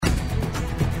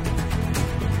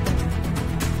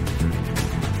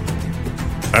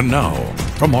And now,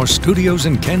 from our studios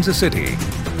in Kansas City,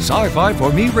 Sci-Fi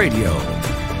for Me Radio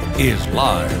is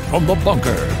live from the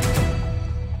bunker.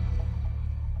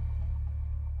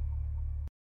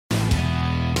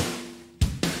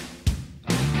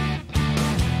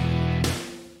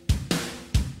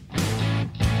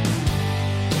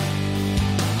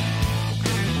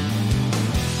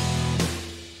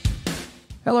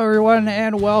 Hello, everyone,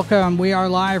 and welcome. We are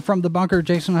live from the bunker.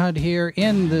 Jason Hudd here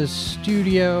in the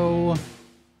studio.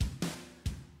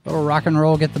 Little rock and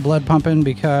roll, get the blood pumping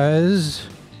because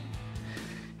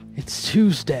it's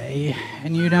Tuesday,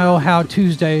 and you know how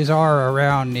Tuesdays are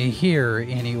around here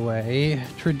anyway.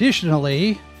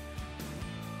 Traditionally,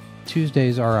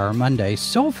 Tuesdays are our Monday.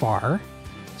 So far,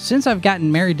 since I've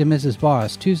gotten married to Mrs.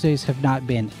 Boss, Tuesdays have not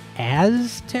been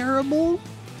as terrible.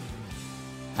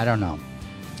 I don't know.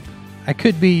 I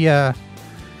could be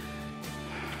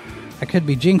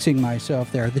jinxing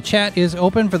myself there. The chat is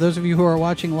open for those of you who are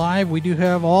watching live. We do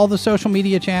have all the social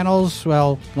media channels.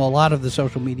 Well, a lot of the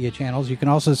social media channels. You can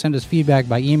also send us feedback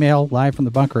by email, live from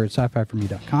the bunker at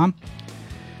sci-fi4me.com.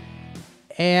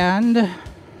 And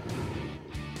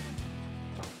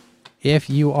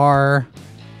if you are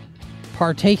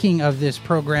partaking of this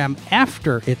program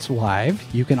after it's live,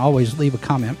 you can always leave a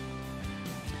comment.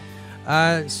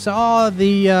 Saw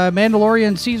the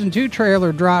Mandalorian Season 2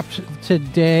 trailer dropped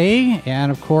today,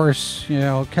 and of course, you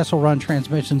know, Kessel Run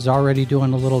Transmission's already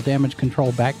doing a little damage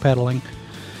control backpedaling.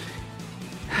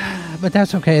 But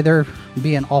that's okay, they're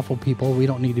being awful people. We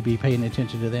don't need to be paying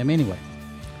attention to them anyway.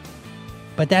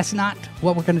 But that's not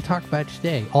what we're going to talk about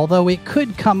today, although it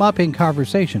could come up in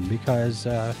conversation because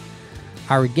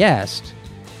our guest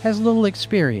has little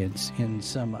experience in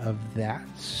some of that.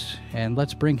 And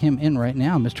let's bring him in right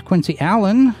now. Mr. Quincy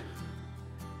Allen.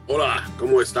 Hola,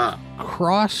 ¿cómo está?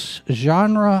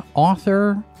 Cross-genre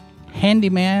author,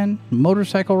 handyman,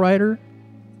 motorcycle rider.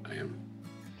 I am.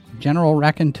 General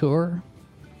raconteur.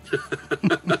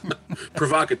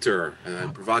 Provocateur.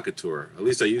 Provocateur. At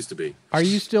least I used to be. Are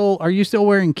you still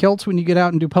wearing kilts when you get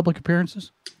out and do public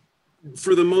appearances?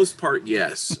 For the most part,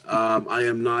 yes. I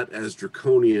am not as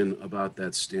draconian about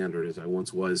that standard as I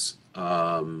once was.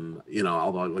 Although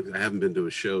I haven't been to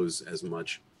his shows as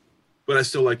much, but I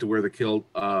still like to wear the kilt.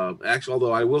 Actually,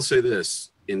 although I will say this,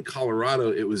 in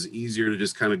Colorado, it was easier to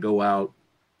just kind of go out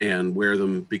and wear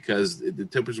them because the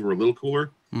temperatures were a little cooler.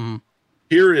 Mm-hmm.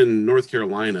 Here in North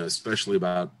Carolina, especially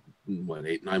about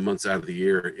 8-9 months out of the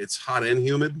year, it's hot and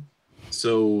humid.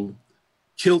 So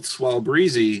kilts, while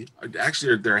breezy,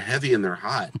 they're heavy and they're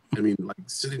hot. I mean, like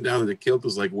sitting down in a kilt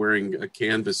was like wearing a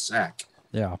canvas sack.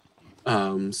 Yeah.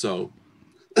 So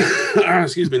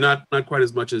excuse me, not quite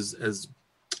as much as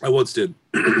I once did.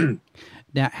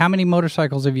 Now, how many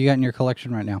motorcycles have you got in your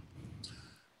collection right now?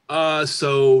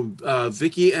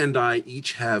 Vicky and I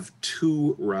each have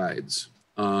 2 rides.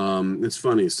 It's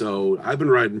funny. So I've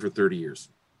been riding for 30 years.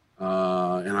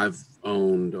 And I've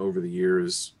owned over the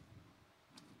years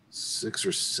 6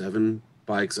 or 7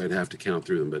 bikes. I'd have to count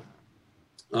through them, but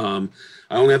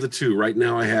I only have the 2 right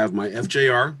now. I have my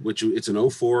FJR, which it's an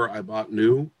 04 I bought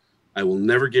new. I will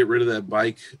never get rid of that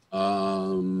bike.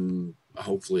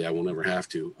 Hopefully I will never have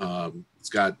to. It's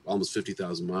got almost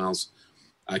 50,000 miles.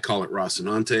 I call it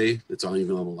Rocinante. It's on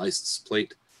even on the license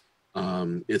plate.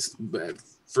 It's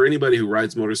for anybody who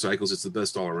rides motorcycles, it's the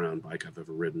best all around bike I've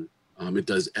ever ridden. It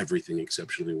does everything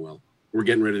exceptionally well. We're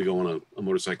getting ready to go on a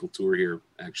motorcycle tour here,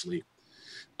 actually,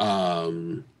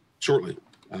 shortly.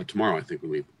 Tomorrow, I think we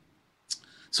leave.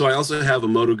 So I also have a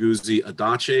Moto Guzzi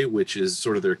Adache, which is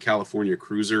sort of their California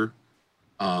cruiser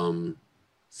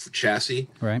chassis.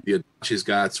 Right. The Adache's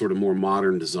got sort of more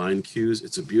modern design cues.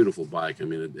 It's a beautiful bike. I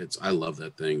mean, I love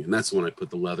that thing. And that's the one I put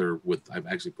the leather with. I've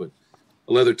actually put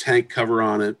a leather tank cover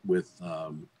on it with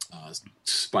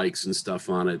spikes and stuff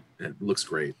on it. It looks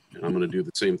great. And I'm going to do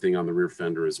the same thing on the rear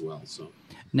fender as well. So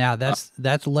now that's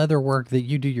leather work that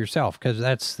you do yourself, because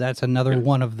that's another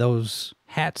one of those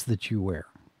hats that you wear.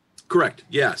 Correct.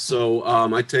 Yeah. So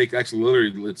I take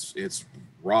literally it's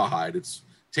rawhide. It's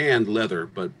tanned leather,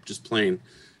 but just plain.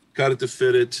 Cut it to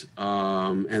fit it,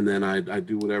 and then I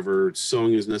do whatever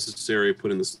sewing is necessary.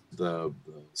 Put in the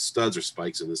studs or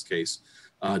spikes in this case.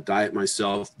 Dye it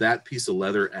myself. That piece of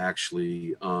leather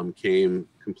actually came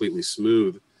completely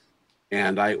smooth,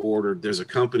 and I ordered. There's a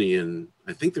company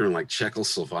I think they're in like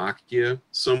Czechoslovakia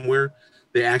somewhere.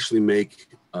 They actually make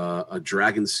a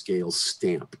dragon scale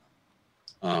stamp.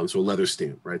 So a leather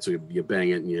stamp, right? So you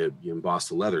bang it and you emboss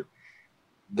the leather.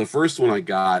 The first one I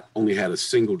got only had a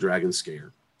single dragon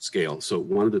scale. So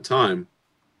one at a time,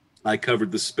 I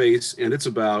covered the space, and it's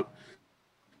about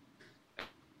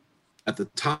at the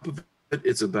top of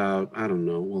It's about, I don't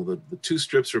know. Well, the two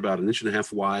strips are about 1.5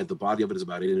 inches wide. The body of it is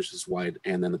about 8 inches wide.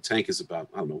 And then the tank is about,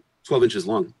 I don't know, 12 inches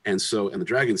long. And the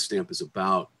dragon stamp is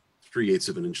about 3/8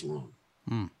 of an inch long.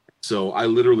 Hmm. So I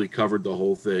literally covered the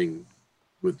whole thing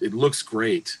with, it looks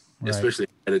great, Right. especially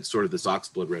at it's sort of this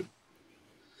oxblood red.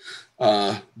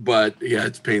 But yeah,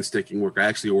 it's painstaking work. I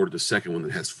actually ordered a second one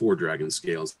that has 4 dragon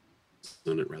scales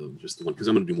on it rather than just the one, because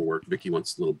I'm going to do more work. Vicky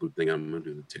wants the little boot thing. I'm going to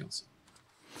do the tails.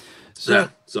 So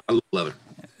I love leather.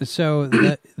 So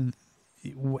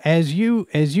as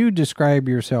you describe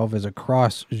yourself as a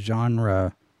cross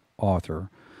genre author,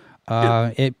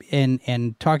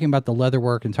 and talking about the leather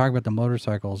work and talking about the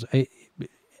motorcycles,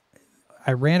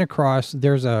 I ran across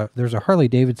there's a Harley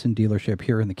Davidson dealership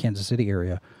here in the Kansas City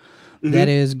area that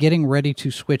is getting ready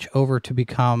to switch over to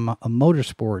become a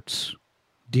motorsports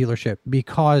dealership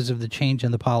because of the change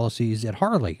in the policies at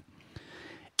Harley.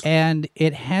 And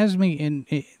it has me in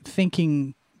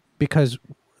thinking, because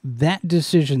that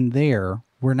decision there,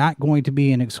 we're not going to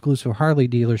be an exclusive Harley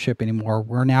dealership anymore.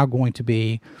 We're now going to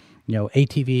be,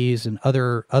 ATVs and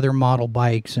other model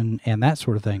bikes and that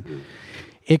sort of thing.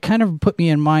 It kind of put me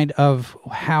in mind of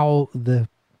how the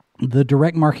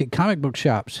direct market comic book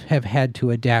shops have had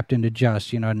to adapt and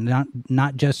adjust,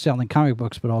 not just selling comic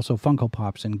books, but also Funko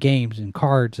Pops and games and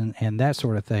cards and that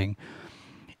sort of thing.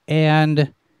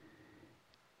 And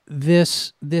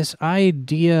this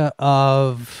idea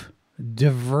of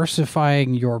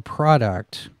diversifying your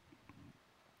product,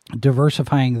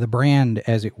 diversifying the brand,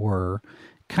 as it were,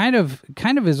 kind of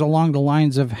is along the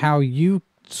lines of how you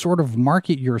sort of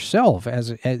market yourself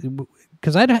as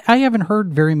because I haven't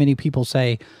heard very many people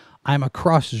say I'm a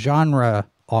cross genre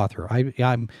author.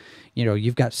 I'm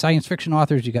you've got science fiction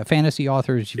authors, you've got fantasy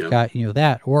authors, you've got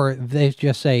that, or they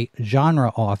just say genre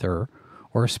author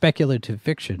or speculative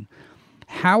fiction.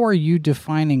 How are you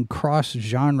defining cross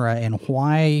genre, and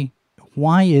why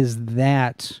is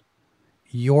that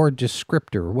your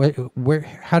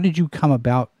descriptor? How did you come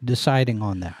about deciding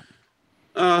on that?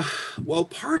 Well,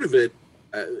 part of it,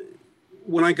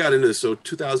 when I got into this, so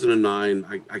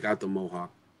 2009, I got the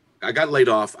Mohawk. I got laid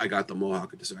off. I got the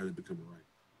Mohawk and decided to become a writer.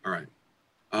 All right.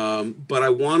 But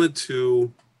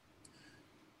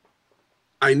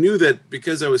I knew that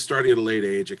because I was starting at a late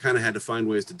age, I kind of had to find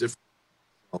ways to differentiate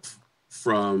myself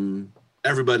from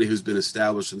everybody who's been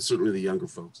established, and certainly the younger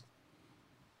folks.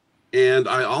 And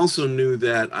I also knew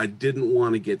that I didn't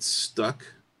want to get stuck.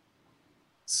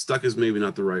 Stuck is maybe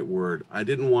not the right word. I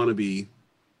didn't want to be,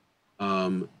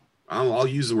 I'll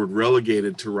use the word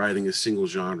relegated to writing a single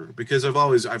genre, because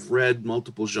I've read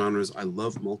multiple genres. I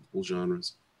love multiple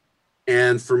genres.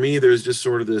 And for me, there's just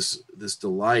sort of this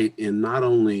delight in not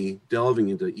only delving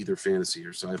into either fantasy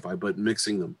or sci-fi, but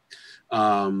mixing them.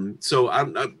 So I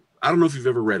don't know if you've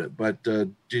ever read it, but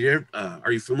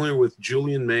are you familiar with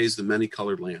Julian May's The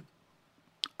Many-Colored Land?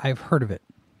 I've heard of it.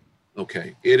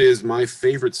 Okay. It is my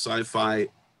favorite sci-fi.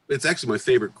 It's actually my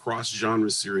favorite cross-genre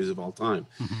series of all time.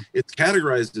 Mm-hmm. It's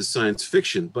categorized as science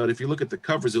fiction, but if you look at the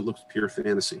covers, it looks pure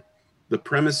fantasy. The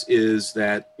premise is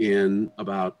that in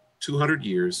about 200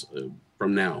 years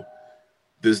from now,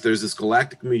 there's this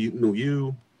galactic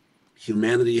milieu.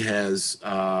 Humanity has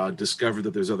discovered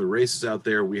that there's other races out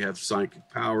there. We have psychic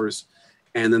powers.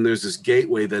 And then there's this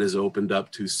gateway that is opened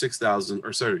up to 6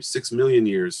 million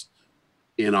years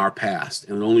in our past.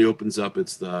 And it only opens up, in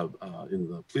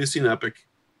the Pliocene epoch,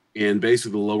 in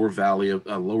basically the lower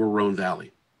Rhone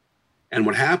Valley. And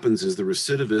what happens is the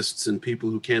recidivists and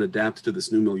people who can't adapt to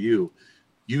this new milieu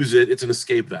use it. It's an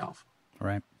escape valve.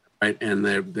 Right. And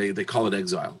they call it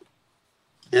exile.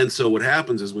 And so what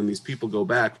happens is when these people go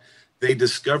back, they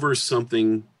discover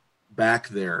something back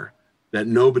there that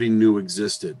nobody knew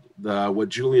existed. What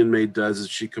Julian May does is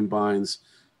she combines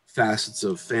facets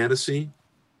of fantasy,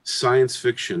 science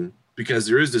fiction, because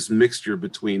there is this mixture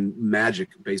between magic,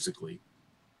 basically,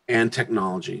 and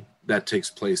technology that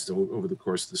takes place over the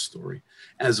course of the story,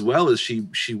 as well as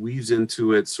she weaves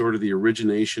into it sort of the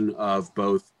origination of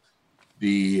both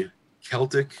the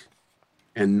Celtic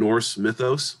and Norse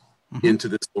mythos into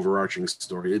this overarching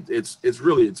story. It's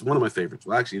one of my favorites.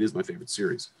 Well, actually, it is my favorite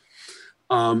series.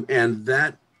 And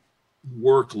that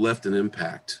work left an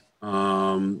impact.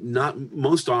 Not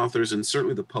most authors, and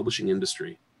certainly the publishing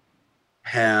industry,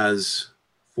 has,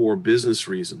 for business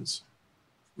reasons,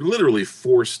 literally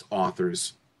forced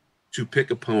authors to pick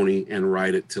a pony and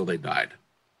ride it till they died.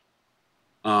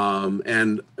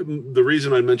 And the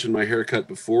reason I mentioned my haircut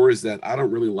before is that I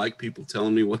don't really like people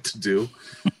telling me what to do.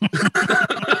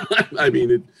 I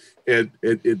mean,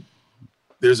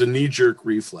 there's a knee-jerk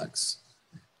reflex.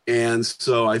 And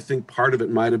so I think part of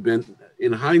it might have been,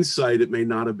 in hindsight, it may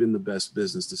not have been the best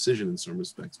business decision in some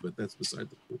respects, but that's beside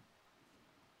the point.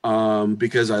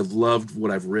 because I've loved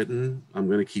what I've written. I'm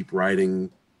going to keep writing,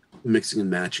 mixing and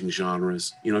matching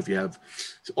genres. You know, if you have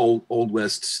old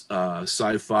West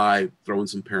sci-fi, throw in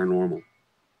some paranormal.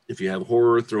 If you have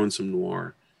horror, throw in some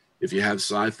noir. If you have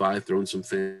sci-fi, throw in some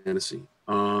fantasy.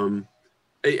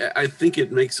 I think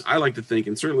it makes, I like to think,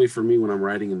 and certainly for me when I'm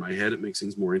writing in my head, it makes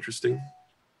things more interesting.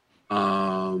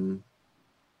 And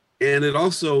it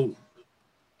also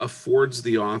affords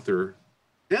the author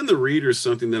and the reader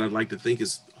something that I'd like to think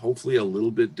is hopefully a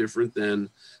little bit different than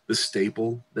the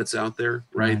staple that's out there,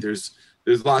 right? There's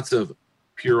lots of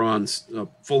full on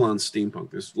steampunk.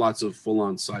 There's lots of full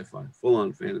on sci-fi, full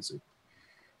on fantasy.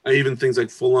 Even things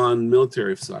like full on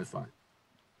military sci-fi,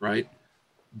 right?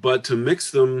 But to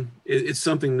mix them, it's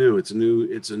something new. It's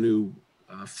a new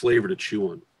flavor to chew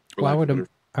on. Well,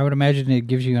 I would imagine it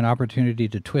gives you an opportunity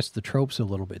to twist the tropes a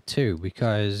little bit too,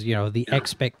 because the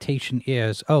expectation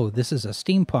is, oh, this is a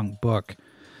steampunk book,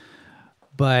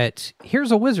 but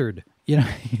here's a wizard. You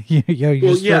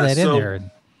just throw that in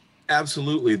there.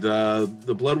 Absolutely, the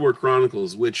Bloodwar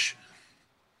Chronicles, which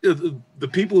the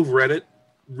people who've read it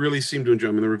really seem to enjoy.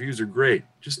 I mean, the reviews are great.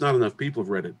 Just not enough people have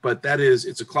read it. But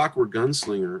it's a clockwork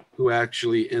gunslinger who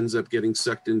actually ends up getting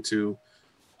sucked into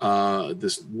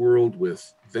this world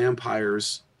with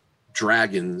vampires,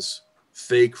 dragons,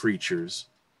 fey creatures,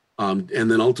 and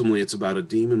then ultimately it's about a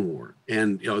demon war.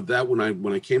 And that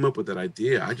when I came up with that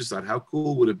idea, I just thought, how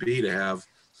cool would it be to have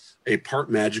a part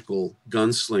magical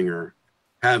gunslinger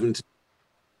having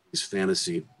these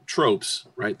fantasy tropes,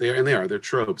 right? They're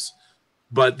tropes.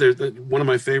 But one of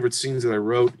my favorite scenes that I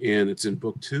wrote, and it's in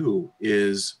book 2,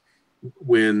 is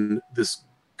when this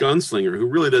gunslinger, who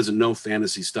really doesn't know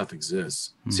fantasy stuff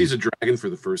exists, sees a dragon for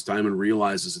the first time and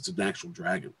realizes it's an actual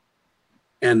dragon.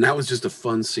 And that was just a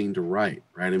fun scene to write,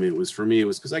 right? I mean, it was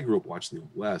because I grew up watching the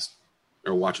Old West,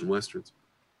 or watching Westerns.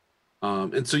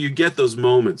 And so you get those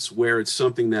moments where it's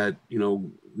something that,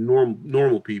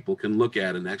 normal people can look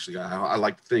at and actually, I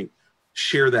like to think,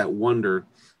 share that wonder,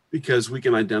 because we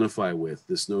can identify with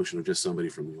this notion of just somebody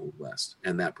from the Old West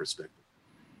and that perspective.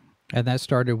 And that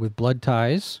started with Blood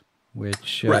Ties,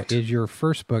 which is your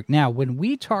first book. Now, when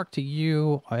we talked to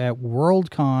you at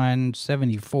Worldcon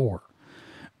 74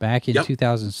 back in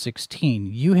 2016,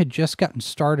 you had just gotten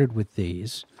started with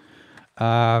these.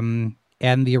 And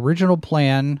the original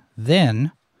plan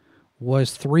then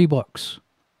was 3 books.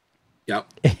 Yep.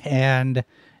 And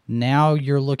now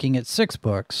you're looking at 6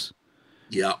 books.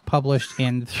 Yeah, published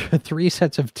in 3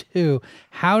 sets of 2.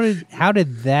 How did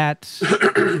that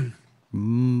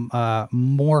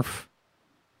morph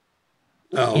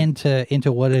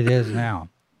into what it is now?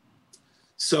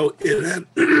 So it had,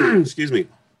 excuse me.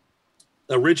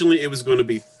 Originally, it was going to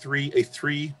be a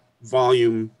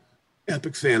 3-volume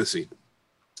epic fantasy,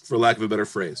 for lack of a better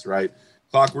phrase, right?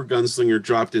 Clockwork Gunslinger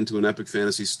dropped into an epic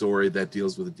fantasy story that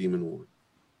deals with a demon war.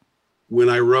 When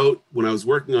I was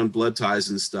working on Blood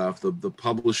Ties and stuff, the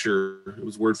publisher, it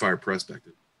was Wordfire Press back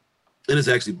then, and it's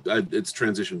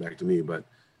transitioned back to me, but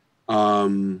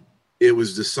it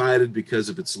was decided because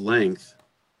of its length,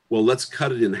 well, let's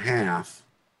cut it in half,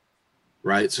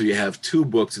 right? So you have 2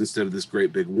 books instead of this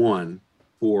great big one.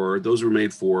 Those were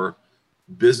made for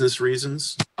business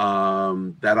reasons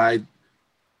that I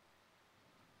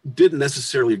didn't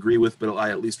necessarily agree with, but I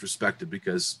at least respected,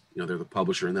 because they're the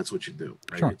publisher and that's what you do,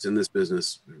 right? Sure. It's in this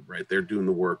business, right? They're doing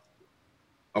the work.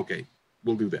 Okay,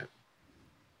 we'll do that.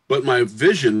 But my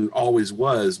vision always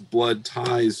was Blood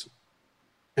Ties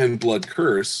and Blood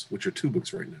Curse, which are 2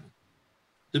 books right now,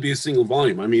 to be a single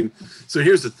volume. I mean, so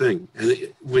here's the thing.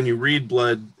 And when you read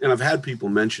Blood, and I've had people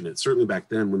mention it, certainly back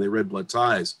then when they read Blood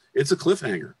Ties, it's a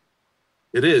cliffhanger.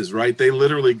 It is, right? They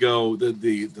literally go,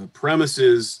 the premise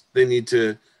is they need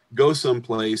to go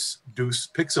someplace,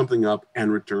 pick something up, and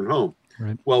return home.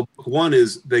 Right. Well, book 1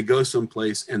 is they go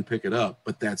someplace and pick it up,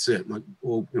 but that's it. I'm like,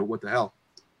 well, what the hell?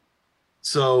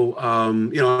 So,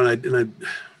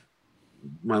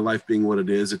 my life being what it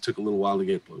is, it took a little while to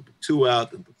get book 2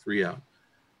 out and book 3 out.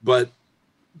 But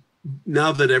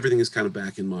now that everything is kind of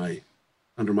back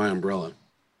under my umbrella,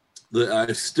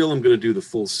 I still am going to do the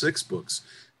full 6 books,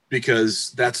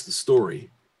 because that's the story.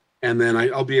 And then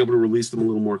I'll be able to release them a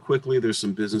little more quickly. There's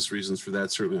some business reasons for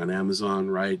that, certainly on Amazon,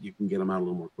 right? You can get them out a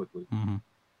little more quickly. Mm-hmm.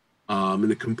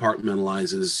 And it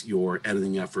compartmentalizes your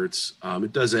editing efforts.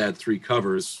 It does add 3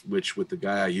 covers, which with the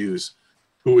guy I use,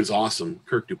 who is awesome,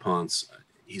 Kirk DuPont's,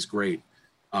 he's great.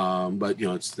 But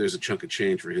there's a chunk of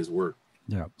change for his work.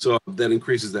 Yeah. So that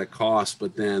increases that cost.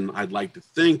 But then I'd like to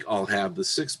think I'll have the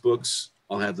 6 books,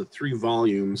 I'll have the 3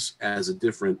 volumes as a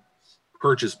different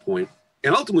purchase point.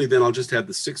 And ultimately, then I'll just have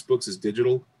the 6 books as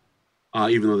digital,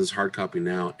 even though there's hard copy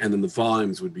now. And then the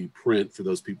volumes would be print for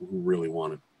those people who really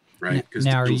want it. right?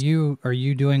 Now, are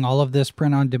you doing all of this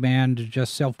print on demand,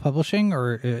 just self-publishing,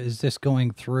 or is this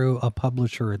going through a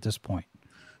publisher at this point?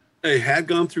 I had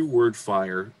gone through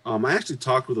WordFire. I actually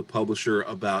talked with a publisher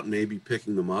about maybe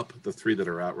picking them up, the 3 that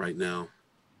are out right now.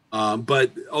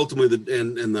 But ultimately,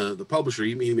 the publisher,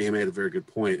 he made a very good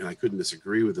point, and I couldn't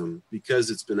disagree with him. Because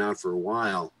it's been out for a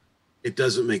while, it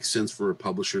doesn't make sense for a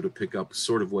publisher to pick up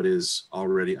sort of what is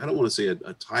already, I don't want to say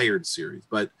a tired series,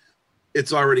 but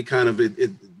it's already kind of,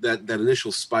 that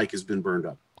initial spike has been burned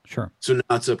up. Sure. So now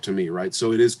it's up to me, right?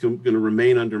 So it is going to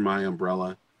remain under my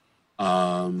umbrella.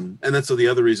 And that's the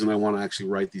other reason I want to actually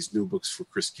write these new books for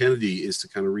Chris Kennedy, is to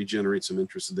kind of regenerate some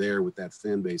interest there with that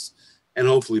fan base and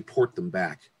hopefully port them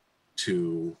back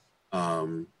to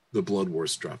the Blood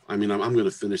Wars stuff. I mean, I'm going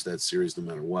to finish that series no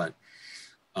matter what.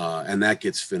 And that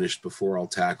gets finished before I'll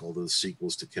tackle the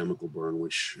sequels to Chemical Burn,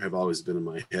 which have always been in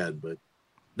my head. But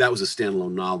that was a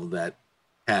standalone novel that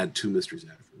had 2 mysteries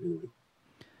after it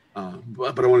anyway.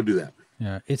 But I want to do that.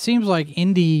 Yeah, it seems like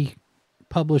indie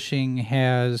publishing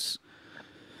has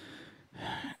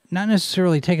not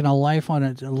necessarily taken a life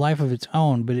of its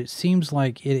own, but it seems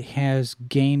like it has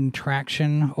gained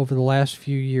traction over the last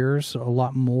few years. A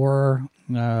lot more.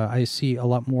 I see a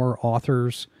lot more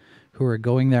authors who are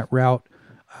going that route.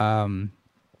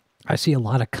 I see a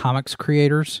lot of comics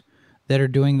creators that are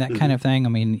doing that kind of thing. I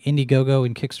mean, Indiegogo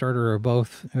and Kickstarter are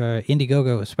both,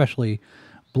 Indiegogo especially,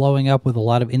 blowing up with a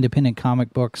lot of independent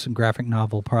comic books and graphic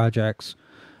novel projects.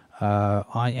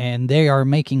 And they are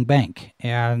making bank,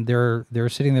 and they're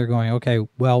sitting there going, okay,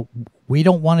 well, we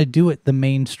don't want to do it the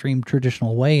mainstream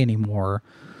traditional way anymore.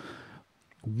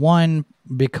 One,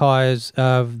 because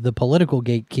of the political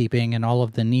gatekeeping and all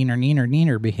of the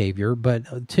neener behavior,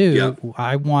 but 2,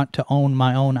 I want to own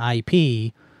my own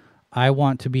IP. I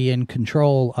want to be in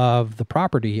control of the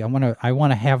property. I want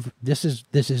to have, this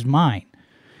is mine,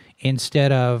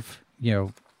 instead of,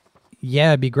 yeah,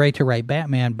 it'd be great to write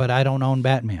Batman, but I don't own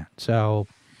Batman. So,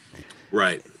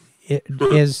 right.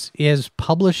 Is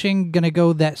publishing going to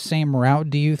go that same route,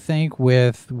 do you think,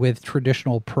 with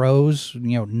traditional prose,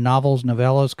 novels,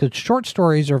 novellas? Because short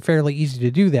stories are fairly easy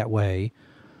to do that way.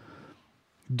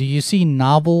 Do you see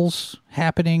novels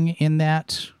happening in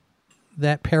that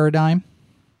paradigm?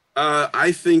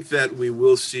 I think that we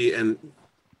will see, and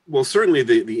well, certainly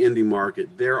the indie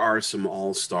market, there are some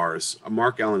all-stars.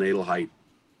 Mark Allen Adelheit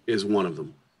is one of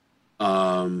them.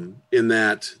 In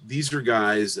that these are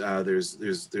guys,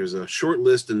 there's a short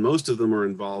list, and most of them are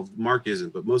involved. Mark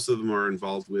isn't, but most of them are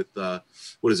involved with,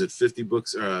 50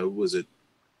 books? Was it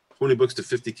 20 books to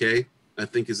 50K? I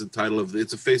think is the title of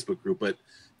it's a Facebook group, but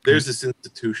there's this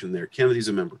institution there. Kennedy's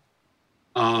a member.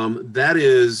 That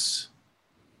is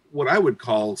what I would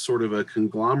call sort of a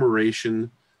conglomeration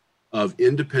of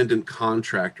independent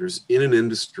contractors in an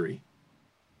industry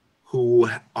who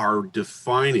are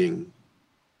defining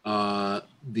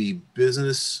the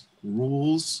business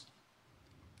rules,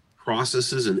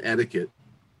 processes, and etiquette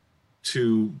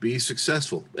to be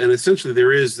successful. And essentially,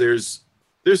 there's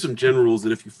some general rules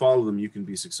that if you follow them, you can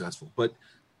be successful. But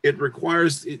it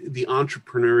requires the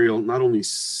entrepreneurial, not only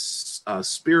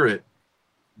spirit,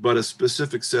 but a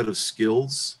specific set of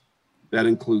skills that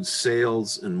includes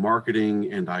sales and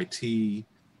marketing and IT.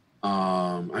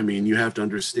 I mean, you have to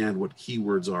understand what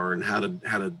keywords are and how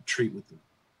to treat with them.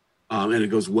 And it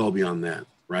goes well beyond that,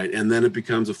 right? And then it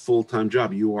becomes a full-time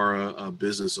job. You are a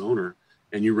business owner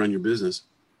and you run your business.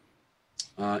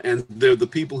 And the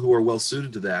people who are well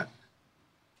suited to that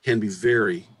can be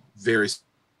very, very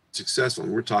successful.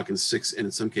 And we're talking 6 and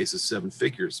in some cases 7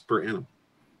 figures per annum.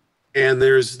 And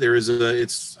it's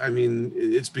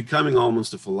becoming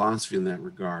almost a philosophy in that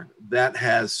regard. That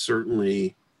has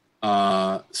certainly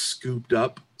scooped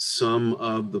up some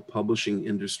of the publishing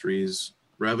industry's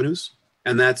revenues.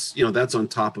 And that's on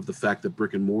top of the fact that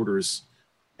brick and mortars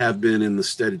have been in the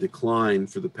steady decline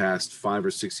for the past 5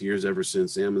 or 6 years, ever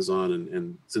since Amazon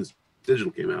and since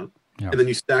digital came out. Yep. And then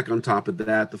you stack on top of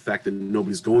that the fact that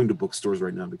nobody's going to bookstores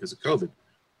right now because of COVID.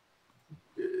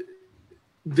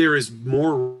 There is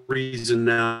more reason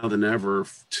now than ever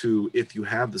to, if you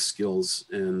have the skills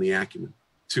and the acumen,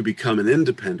 to become an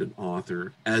independent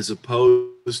author as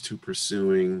opposed to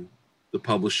pursuing the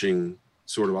publishing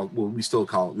sort of, well, we still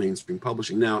call it mainstream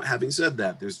publishing. Now, having said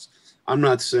that, I'm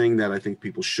not saying that I think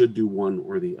people should do one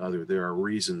or the other. There are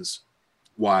reasons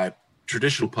why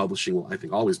traditional publishing will, I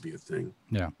think, always be a thing.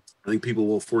 Yeah. I think people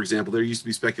will, for example, there used to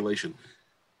be speculation.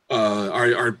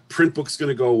 Are print books going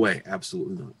to go away?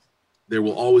 Absolutely not. There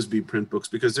will always be print books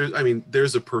because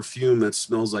there's a perfume that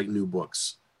smells like new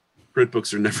books. Print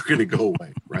books are never going to go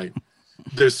away, right?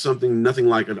 there's nothing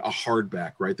like a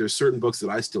hardback, right? There's certain books that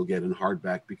I still get in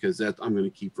hardback because that I'm going to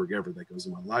keep forever. That goes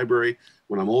in my library.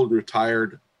 When I'm old and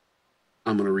retired,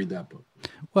 I'm going to read that book.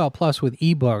 Well, plus with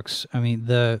ebooks, I mean,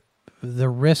 the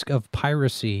risk of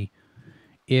piracy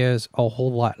is a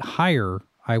whole lot higher,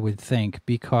 I would think,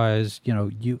 because, you know,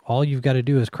 all you've got to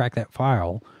do is crack that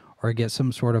file or get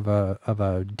some sort of a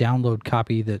download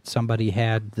copy that somebody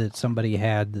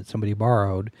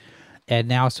borrowed, and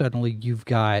now suddenly you've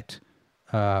got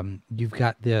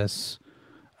this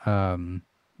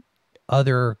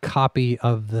other copy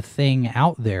of the thing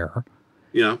out there.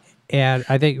 Yeah. And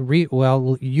I think,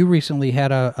 you recently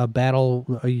had a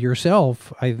battle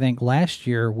yourself, I think, last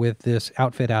year with this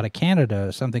outfit out of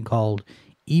Canada, something called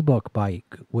Ebook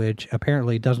Bike, which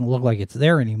apparently doesn't look like it's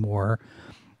there anymore.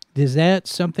 Is that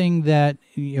something that,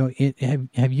 you know,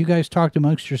 have you guys talked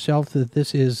amongst yourself that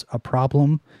this is a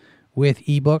problem with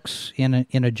ebooks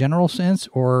in a general sense,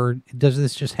 or does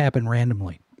this just happen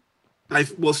randomly?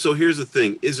 Well, so here's the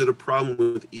thing. Is it a problem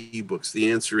with ebooks? The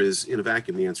answer is, in a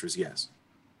vacuum, the answer is yes.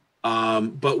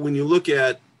 But when you look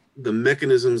at the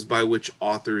mechanisms by which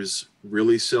authors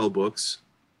really sell books,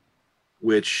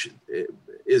 which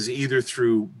is either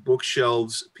through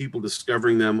bookshelves, people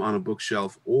discovering them on a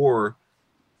bookshelf, or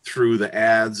through the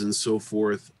ads and so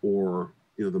forth, or,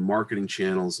 you know, the marketing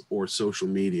channels or social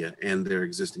media and their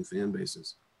existing fan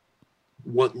bases.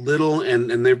 What little,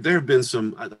 and there have been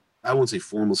some, I won't say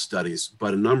formal studies,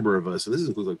 but a number of us, and this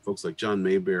includes like folks like John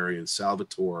Mayberry and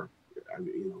Salvatore,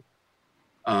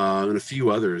 and a few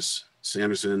others,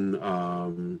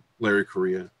 Sanderson, Larry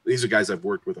Correia. These are guys I've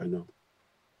worked with, I know.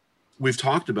 We've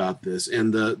talked about this,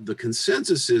 and the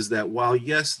consensus is that while,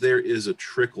 yes, there is a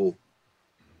trickle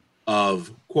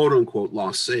of quote unquote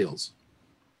lost sales,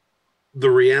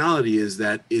 the reality is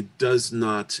that it does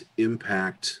not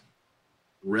impact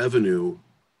revenue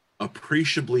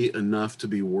appreciably enough to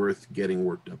be worth getting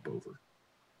worked up over.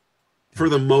 For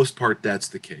the most part, that's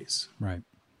the case. Right.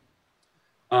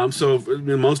 So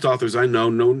most authors I know,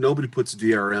 nobody puts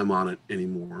DRM on it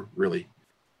anymore, really.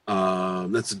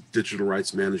 That's a digital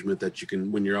rights management that you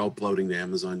can, when you're uploading to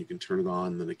Amazon, you can turn it on,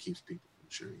 and then it keeps people from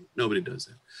sharing it. Nobody does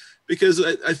that. Because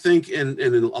I think, and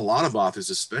a lot of authors,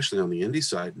 especially on the indie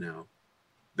side now,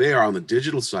 they are on the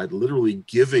digital side literally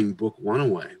giving book one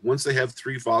away. Once they have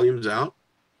 3 volumes out,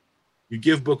 you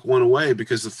give book one away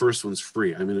because the first one's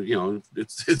free. I mean, you know,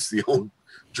 it's the old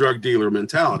drug dealer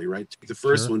mentality, right? Take the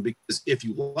first one because if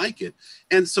you like it.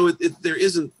 And so there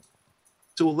isn't,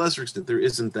 to a lesser extent, there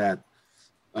isn't that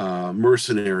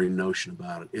mercenary notion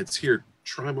about it. It's here,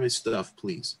 try my stuff,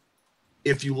 please.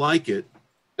 If you like it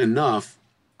enough,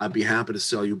 I'd be happy to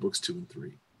sell you books 2 and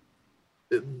 3.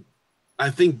 I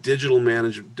think the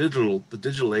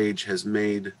digital age has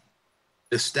made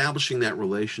establishing that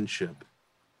relationship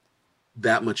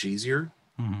that much easier.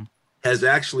 Mm-hmm. Has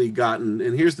actually gotten,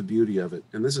 and here's the beauty of it,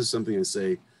 and this is something I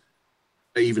say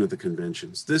even at the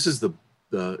conventions. This is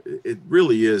it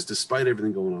really is, despite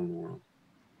everything going on in the world,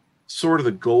 sort of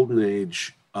the golden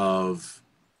age of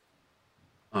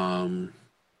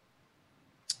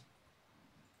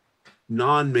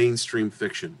non-mainstream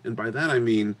fiction. And by that I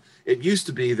mean, it used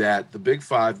to be that the big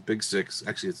 5, big 6,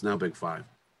 actually it's now big 5,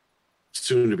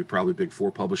 soon to be probably big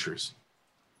 4 publishers,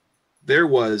 there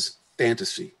was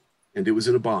fantasy, and it was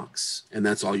in a box, and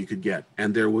that's all you could get.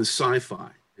 And there was sci-fi,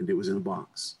 and it was in a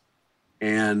box.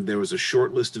 And there was a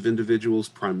short list of individuals,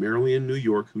 primarily in New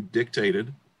York, who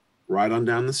dictated right on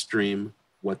down the stream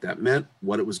what that meant,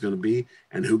 what it was going to be,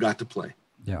 and who got to play.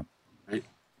 Yeah. Right.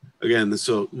 Again,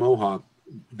 so Mohawk,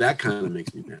 that kind of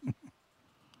makes me mad.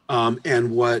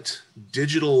 And what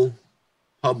digital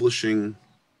publishing,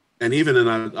 and even,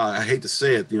 and I hate to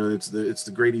say it, you know, it's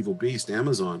the great evil beast,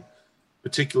 Amazon,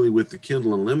 particularly with the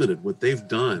Kindle Unlimited, what they've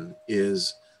done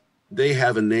is they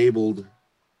have enabled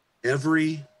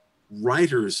every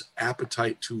writer's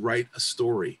appetite to write a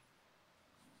story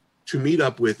to meet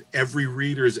up with every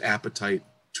reader's appetite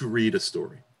to read a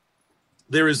story.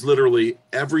 There is literally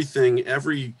everything,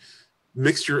 every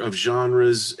mixture of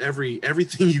genres,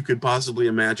 everything you could possibly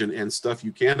imagine and stuff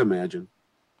you can't imagine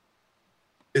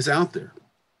is out there.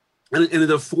 And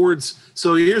it affords,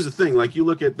 so here's the thing, like you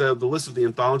look at the list of the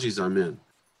anthologies I'm in,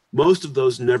 most of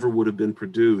those never would have been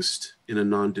produced in a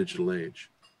non-digital age.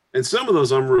 And some of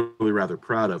those I'm really rather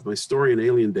proud of. My story in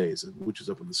Alien Days, which is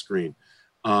up on the screen,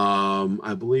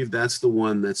 I believe that's the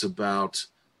one that's about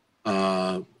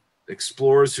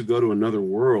explorers who go to another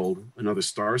world, another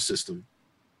star system,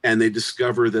 and they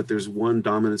discover that there's one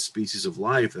dominant species of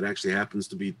life that actually happens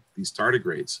to be these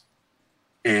tardigrades.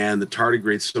 And the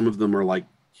tardigrades, some of them are like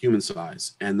human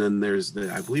size. And then there's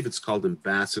I believe it's called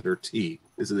Ambassador T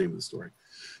is the name of the story.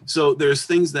 So there's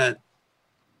things that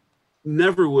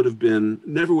never would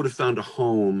have found a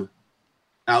home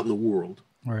out in the world,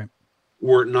 Right.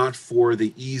 were it not for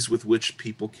the ease with which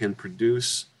people can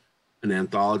produce an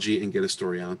anthology and get a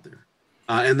story out there.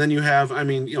 And then you have,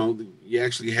 you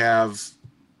actually have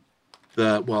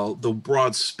the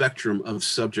broad spectrum of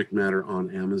subject matter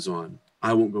on Amazon.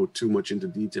 I won't go too much into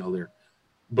detail there,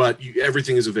 but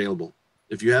everything is available.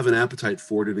 If you have an appetite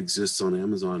for it, it exists on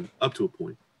Amazon up to a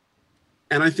point.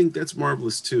 And I think that's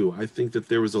marvelous too. I think that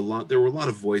there were a lot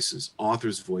of voices,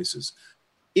 authors' voices,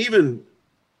 even,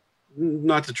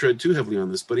 not to tread too heavily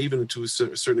on this, but even to a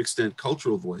certain extent,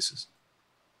 cultural voices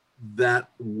that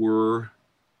were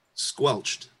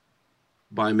squelched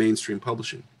by mainstream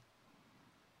publishing.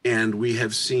 And we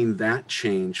have seen that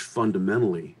change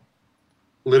fundamentally,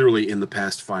 literally in the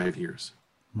past 5 years.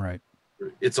 Right.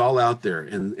 It's all out there,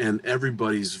 and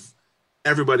everybody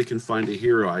can find a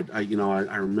hero.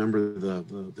 I remember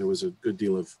there was a good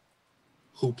deal of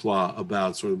hoopla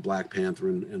about sort of Black Panther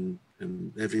and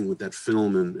everything with that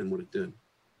film and what it did.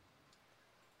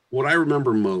 What I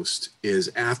remember most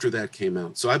is after that came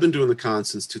out. So I've been doing the con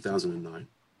since 2009.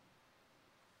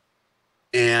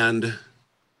 And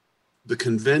the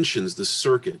conventions, the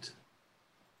circuit,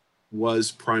 was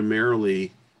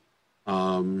primarily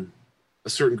a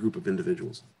certain group of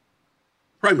individuals.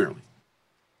 Primarily.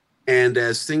 And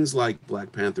as things like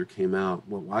Black Panther came out,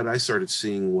 what I started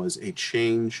seeing was a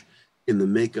change in the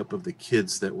makeup of the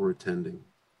kids that were attending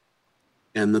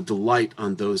and the delight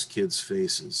on those kids'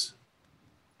 faces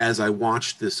as I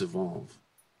watched this evolve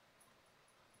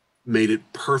made it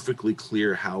perfectly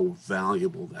clear how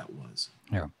valuable that was.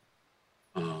 Yeah.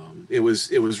 It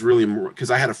was really more,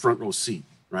 because I had a front row seat,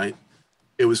 right?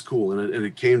 It was cool. And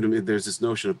it came to me, there's this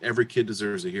notion of every kid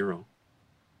deserves a hero.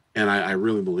 And I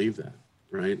really believe that,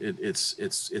 right?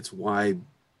 It's why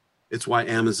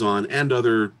Amazon and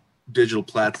other digital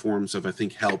platforms have, I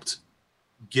think, helped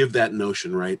give that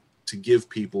notion, right? To give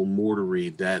people more to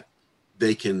read that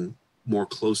they can more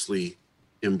closely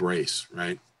embrace,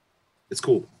 right? It's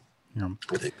cool. Yeah.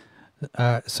 I think.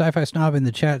 Sci-Fi Snob in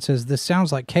the chat says, this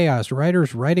sounds like chaos.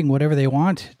 Writers writing whatever they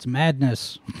want. It's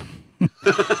madness.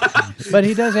 But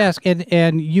he does ask,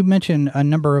 and you mentioned a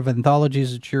number of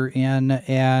anthologies that you're in,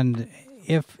 and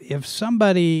if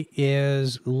somebody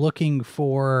is looking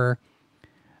for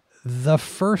the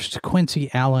first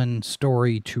Quincy Allen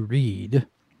story to read,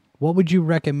 what would you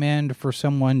recommend for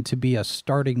someone to be a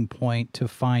starting point to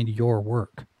find your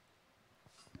work?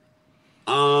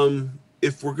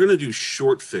 If we're going to do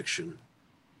short fiction,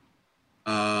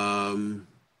 there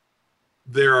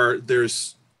are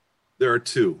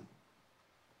two.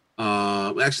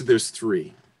 Actually, there's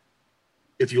three.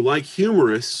 If you like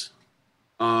humorous,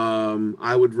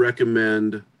 I would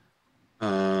recommend,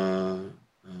 Jimmy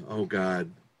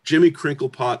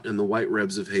Crinklepot and the White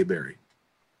Rebs of Hayberry.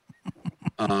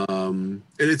 And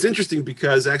it's interesting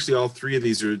because actually all three of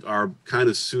these are kind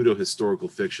of pseudo-historical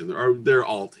fiction. They're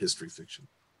alt history fiction.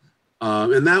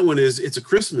 And that one it's a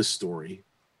Christmas story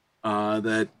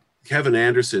that Kevin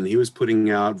Anderson, he was putting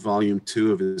out volume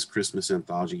 2 of his Christmas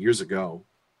anthology years ago,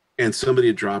 and somebody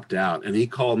had dropped out, and he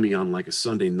called me on like a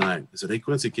Sunday night. I said, hey,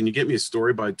 Quincy, can you get me a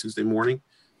story by Tuesday morning?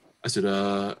 I said,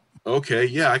 okay,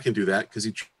 yeah, I can do that, because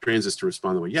he trains us to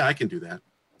respond that way. Yeah, I can do that.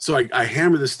 So I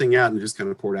hammered this thing out and it just kind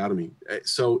of poured out of me.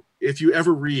 So if you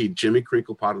ever read Jimmy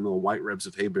Crinklepot and the White Rebs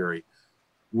of Hayberry,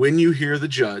 when you hear the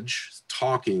judge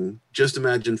talking, just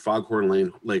imagine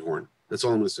Foghorn Leghorn. That's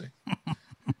all I'm going to say.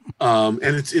 And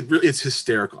it's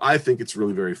hysterical. I think it's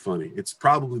really very funny. It's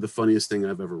probably the funniest thing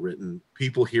I've ever written.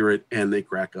 People hear it and they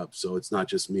crack up. So it's not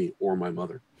just me or my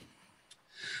mother.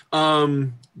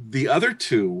 The other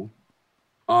two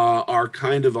are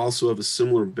kind of also of a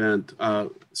similar bent,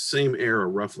 same era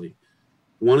roughly.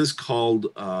 One is called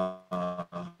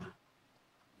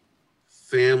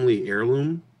Family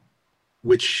Heirloom,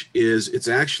 which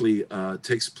actually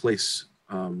takes place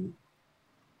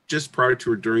just prior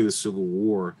to or during the Civil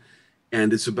War,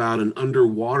 and it's about an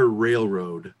underwater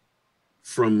railroad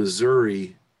from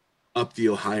Missouri up the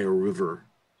Ohio River,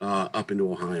 up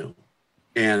into Ohio.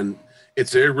 And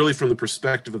it's really from the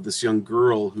perspective of this young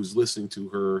girl who's listening to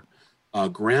her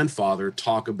grandfather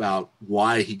talk about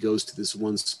why he goes to this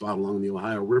one spot along the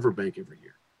Ohio riverbank every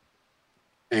year.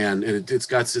 And it's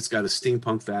got a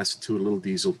steampunk facet to it, a little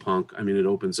diesel punk. I mean, it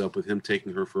opens up with him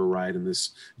taking her for a ride in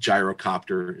this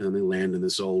gyrocopter, and then they land in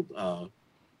this old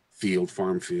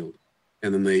farm field.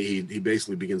 And then he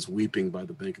basically begins weeping by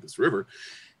the bank of this river.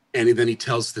 And then he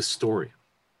tells this story.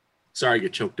 Sorry, I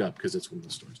get choked up because that's one of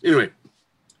the stories. Anyway.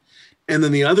 And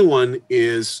then the other one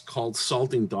is called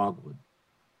Salting Dogwood.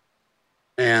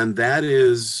 And that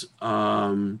is,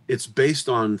 it's based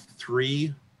on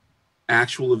 3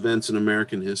 actual events in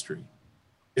American history.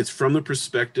 It's from the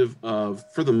perspective of,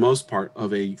 for the most part,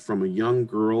 from a young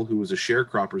girl who was a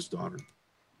sharecropper's daughter.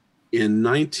 In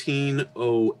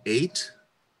 1908,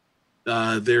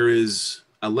 there is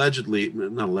allegedly,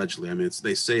 not allegedly, I mean,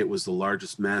 they say it was the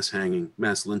largest mass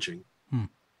lynching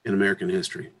in American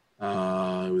history.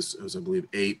 It was, I believe,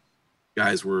 8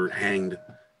 guys were hanged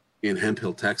in Hemp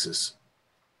Hill, Texas,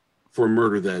 for a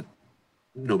murder that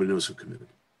nobody knows who committed.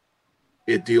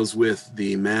 It deals with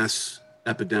the mass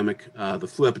epidemic, the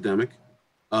flu epidemic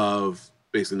of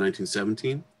basically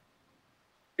 1917,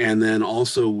 and then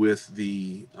also with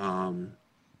the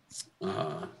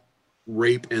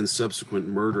rape and subsequent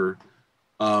murder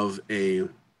of a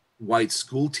white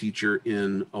school teacher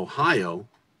in Ohio,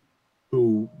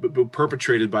 who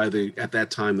perpetrated by at that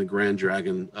time the Grand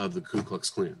Dragon of the Ku Klux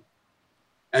Klan.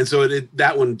 And so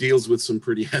that one deals with some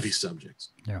pretty heavy subjects.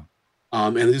 Yeah.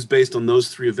 And it is based on those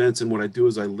 3 events. And what I do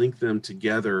is I link them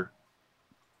together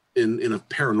in a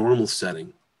paranormal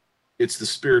setting. It's the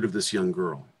spirit of this young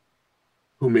girl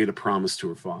who made a promise to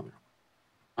her father.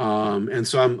 And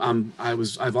so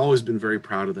I've always been very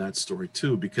proud of that story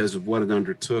too, because of what it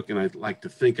undertook. And I'd like to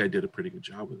think I did a pretty good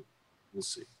job with it. We'll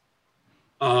see.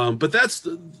 But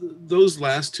those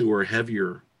last 2 are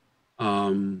heavier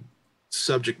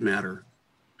subject matter,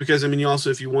 because I mean,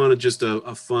 if you want just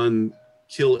a fun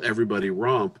kill everybody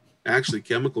romp, actually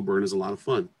Chemical Burn is a lot of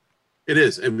fun. It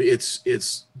is. I mean,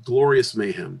 it's glorious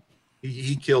mayhem.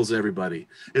 He kills everybody.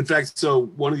 In fact, so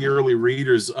one of the early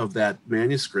readers of that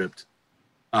manuscript,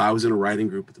 I was in a writing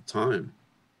group at the time.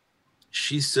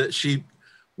 She said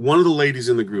one of the ladies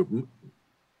in the group, it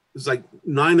was like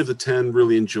 9 of the 10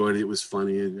 really enjoyed it. It was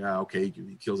funny. Okay,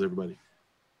 he kills everybody.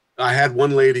 I had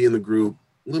one lady in the group,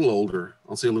 a little older,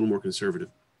 I'll say a little more conservative,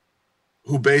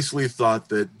 who basically thought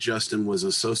that Justin was a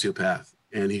sociopath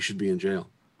and he should be in jail.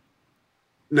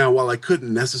 Now, while I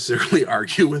couldn't necessarily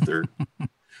argue with her,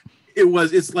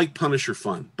 it's like Punisher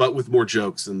fun, but with more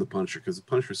jokes than the Punisher, because the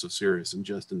Punisher is so serious and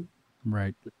Justin.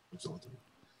 Right.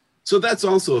 So that's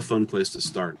also a fun place to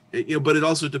start. But it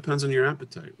also depends on your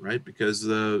appetite, right? Because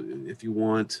if you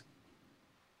want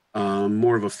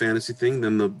more of a fantasy thing,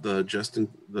 then the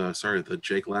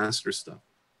Jake Lasseter stuff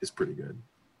is pretty good.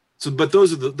 So, but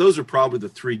those are probably the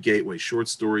 3 gateway: short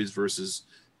stories versus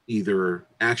either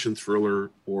action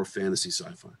thriller or fantasy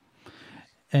sci-fi.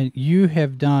 And you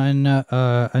have done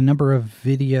a number of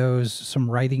videos, some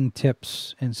writing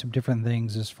tips, and some different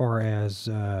things as far as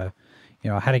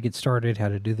how to get started, how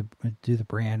to do the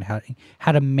brand,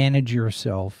 how to manage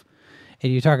yourself.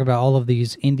 And you talk about all of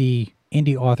these indie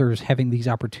authors having these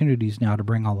opportunities now to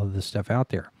bring all of this stuff out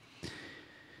there.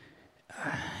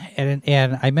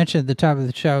 And I mentioned at the top of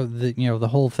the show that the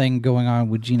whole thing going on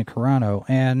with Gina Carano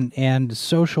and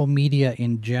social media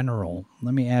in general.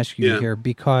 Let me ask you here,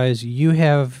 because you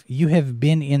have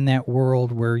been in that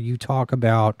world where you talk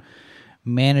about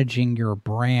managing your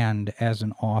brand as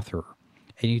an author,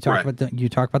 and you talk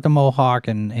about the Mohawk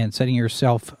and setting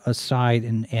yourself aside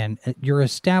and you're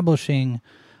establishing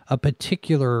a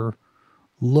particular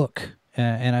look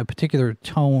and a particular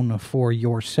tone for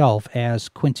yourself as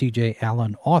Quincy J.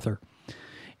 Allen, author.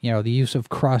 The use of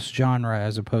cross-genre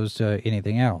as opposed to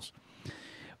anything else.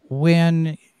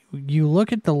 When you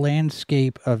look at the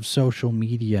landscape of social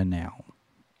media now,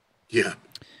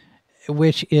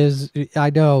 which is, I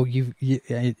know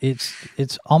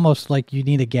it's almost like you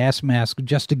need a gas mask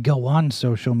just to go on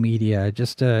social media,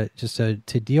 just to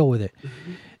deal with it.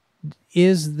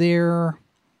 Mm-hmm.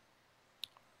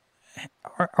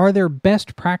 Are there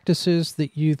best practices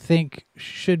that you think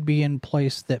should be in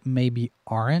place that maybe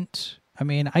aren't? I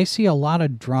mean, I see a lot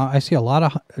of drama. I see a lot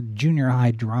of junior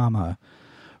high drama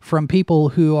from people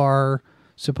who are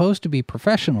supposed to be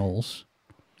professionals.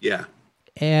 Yeah.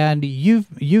 And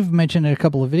you've mentioned in a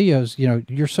couple of videos,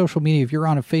 your social media, if you're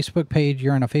on a Facebook page,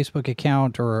 you're on a Facebook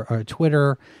account or a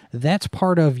Twitter, that's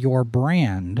part of your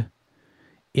brand.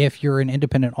 If you're an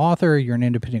independent author, you're an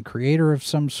independent creator of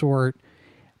some sort.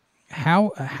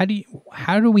 How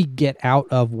do we get out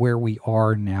of where we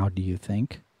are now, do you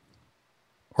think?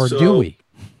 Or do we?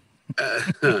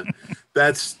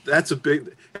 That's a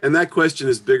big, and that question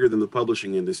is bigger than the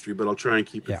publishing industry, but I'll try and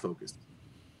keep it focused.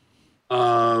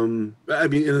 I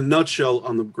mean, in a nutshell,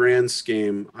 on the grand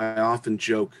scheme, I often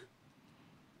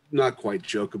not quite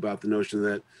joke about the notion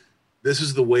that this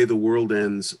is the way the world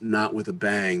ends, not with a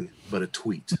bang, but a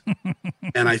tweet.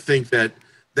 And I think that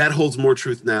holds more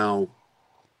truth now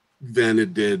than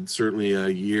it did certainly a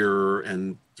year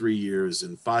and 3 years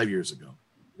and 5 years ago,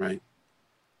 right?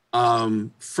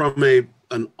 From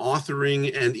an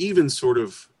authoring and even sort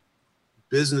of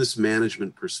business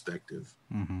management perspective,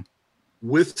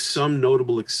 with some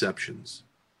notable exceptions,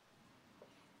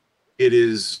 it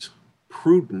is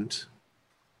prudent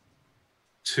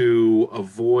to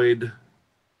avoid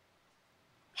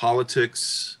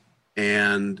politics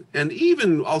and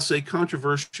even, I'll say,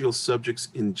 controversial subjects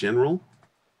in general,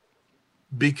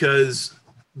 because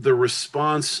the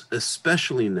response,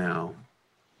 especially now,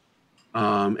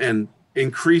 and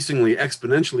increasingly,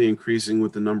 exponentially increasing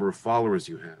with the number of followers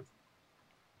you have,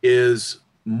 is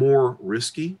more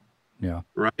risky. Yeah.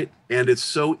 Right. And it's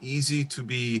so easy to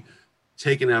be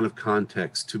taken out of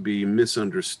context, to be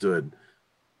misunderstood,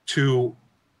 to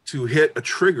hit a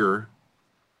trigger.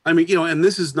 I mean, and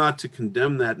this is not to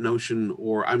condemn that notion,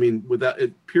 or, I mean, without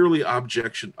it, purely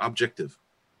objective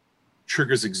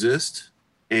triggers exist.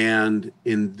 And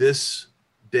in this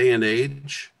day and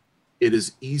age, it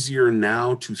is easier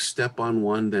now to step on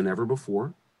one than ever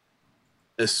before,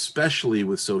 especially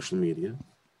with social media.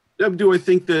 Do I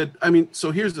think that, I mean,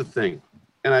 so here's the thing.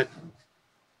 And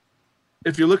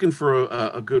if you're looking for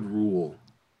a good rule,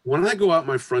 when I go out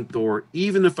my front door,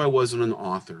 even if I wasn't an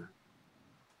author,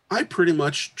 I pretty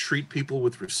much treat people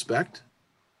with respect,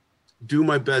 do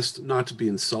my best not to be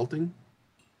insulting,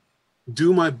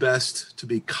 do my best to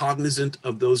be cognizant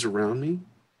of those around me,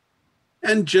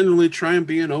 and generally try and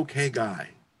be an okay guy.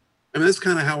 I mean, that's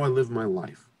kind of how I live my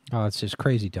life. Oh, it's just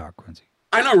crazy talk, Quincy.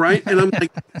 I know, right? And I'm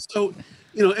like, so,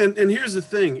 and here's the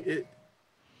thing.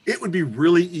 It would be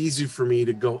really easy for me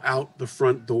to go out the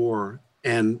front door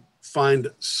and find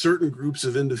certain groups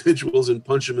of individuals and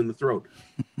punch them in the throat.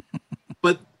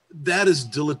 But that is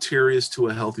deleterious to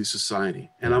a healthy society.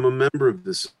 And I'm a member of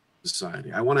this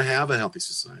society. I want to have a healthy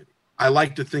society. I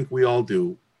like to think we all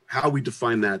do. How we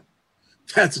define that,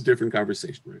 that's a different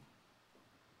conversation, right?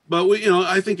 But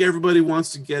I think everybody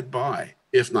wants to get by,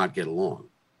 if not get along.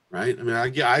 Right? I mean,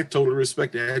 I totally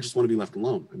respect it. I just want to be left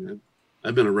alone. I mean,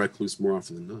 I've been a recluse more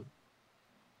often than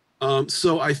not.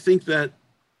 So I think that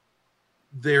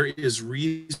there is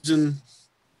reason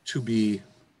to be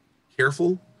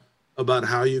careful about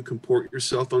how you comport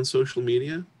yourself on social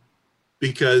media,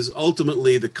 because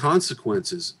ultimately the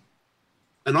consequences,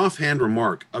 an offhand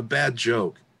remark, a bad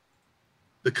joke,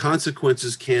 the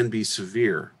consequences can be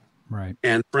severe. Right.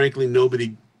 And frankly,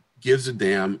 nobody gives a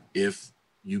damn if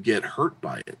you get hurt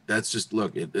by it. That's just,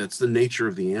 look, that's the nature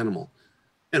of the animal.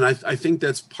 And I think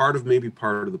that's maybe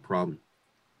part of the problem,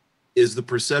 is the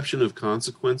perception of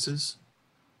consequences.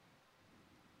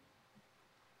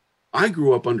 I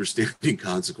grew up understanding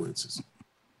consequences.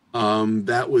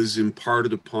 That was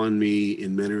imparted upon me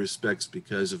in many respects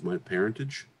because of my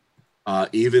parentage.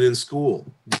 Even in school,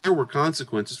 there were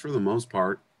consequences for the most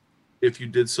part if you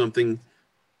did something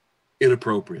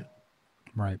inappropriate.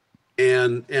 Right.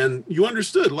 And you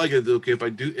understood, like, okay,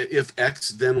 if X,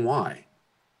 then Y.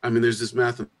 I mean, there's this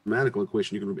mathematical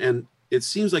equation you can, and it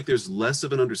seems like there's less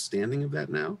of an understanding of that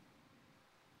now.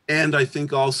 And I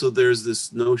think also there's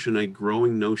this notion, a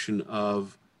growing notion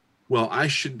of, well, I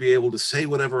should be able to say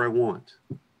whatever I want.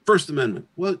 First Amendment.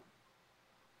 Well,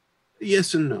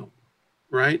 yes and no,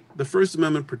 right? The First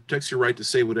Amendment protects your right to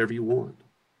say whatever you want.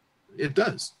 It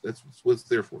does. That's what it's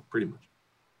there for, pretty much.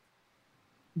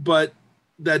 But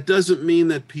that doesn't mean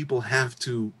that people have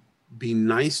to be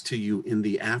nice to you in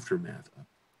the aftermath of it.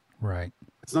 Right.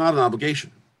 It's not an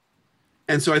obligation.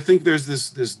 And so I think there's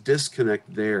this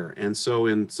disconnect there. And so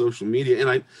in social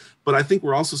media, but I think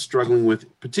we're also struggling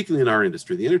with, particularly in our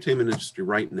industry, the entertainment industry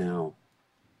right now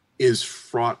is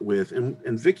fraught with,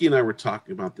 and Vicky and I were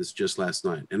talking about this just last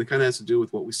night, and it kind of has to do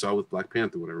with what we saw with Black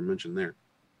Panther, whatever I mentioned there,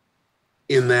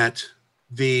 in that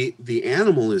the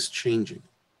animal is changing,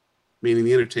 meaning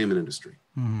the entertainment industry.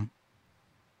 Mm-hmm.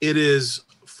 It is,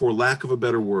 for lack of a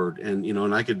better word,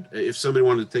 and I could, if somebody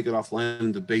wanted to take it offline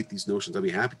and debate these notions, I'd be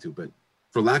happy to, but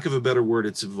for lack of a better word,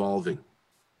 it's evolving.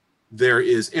 There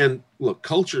is, and look,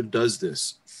 culture does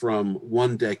this from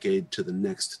one decade to the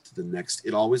next to the next.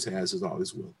 It always has, it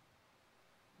always will.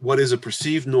 What is a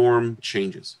perceived norm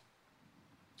changes,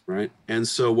 right? And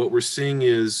so what we're seeing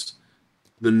is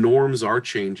the norms are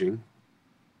changing.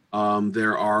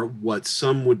 There are what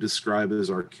some would describe as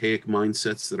archaic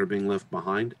mindsets that are being left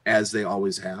behind, as they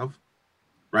always have,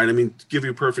 right? I mean, to give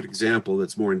you a perfect example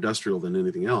that's more industrial than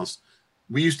anything else,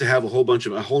 we used to have a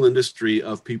whole industry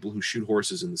of people who shoot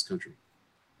horses in this country.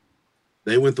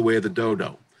 They went the way of the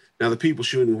dodo. Now, the people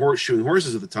shooting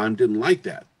horses at the time didn't like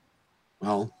that.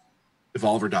 Well,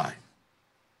 evolve or die,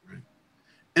 right?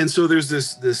 And so there's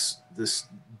this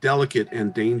delicate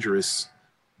and dangerous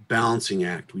balancing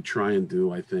act we try and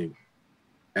do, I think,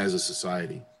 as a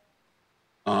society,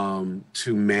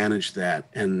 to manage that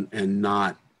and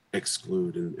not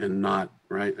exclude and not,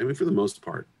 right? I mean, for the most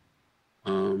part.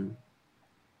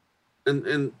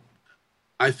 And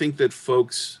I think that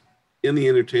folks in the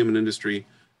entertainment industry,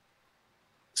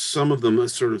 some of them are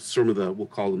some of the, we'll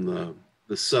call them the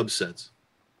subsets,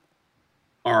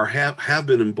 have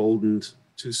been emboldened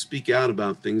to speak out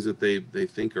about things that they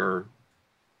think are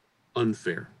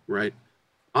unfair, right?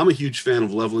 I'm a huge fan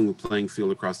of leveling the playing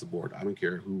field across the board. I don't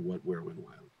care who, what, where, when,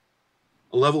 why.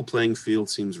 A level playing field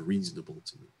seems reasonable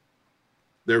to me.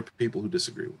 There are people who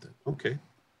disagree with that. Okay,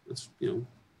 that's, we're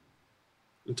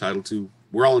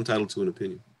all entitled to an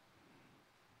opinion.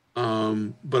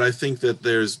 But I think that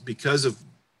because of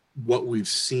what we've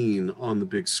seen on the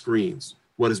big screens,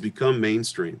 what has become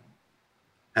mainstream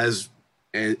is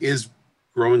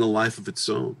growing a life of its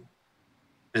own.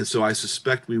 And so I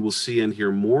suspect we will see and hear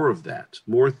more of that,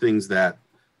 more things that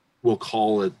we'll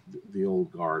call it the old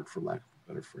guard, for lack of a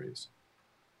better phrase,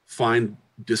 find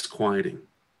disquieting,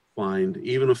 find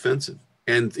even offensive.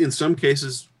 And in some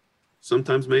cases,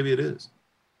 sometimes maybe it is.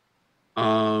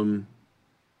 I'm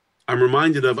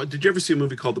reminded of, did you ever see a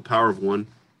movie called The Power of One?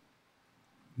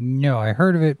 No, I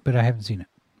heard of it, but I haven't seen it.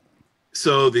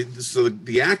 So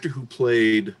the actor who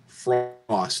played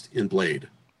Frost in Blade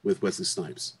with Wesley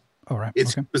Snipes, Oh, right.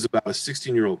 it was about a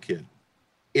 16-year-old kid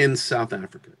in South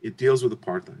Africa. It deals with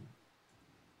apartheid.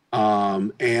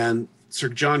 And Sir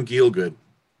John Gielgud,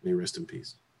 may he rest in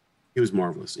peace, he was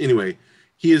marvelous. Anyway,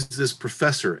 he is this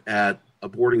professor at a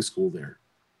boarding school there.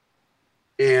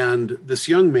 And this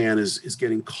young man is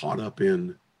getting caught up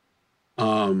in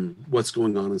what's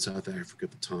going on in South Africa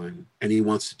at the time. And he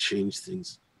wants to change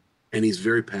things. And he's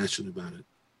very passionate about it.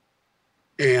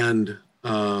 And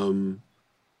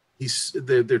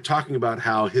they're talking about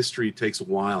how history takes a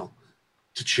while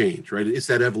to change, right? It's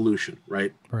that evolution,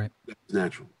 right? Right. That's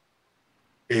natural.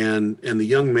 And the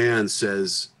young man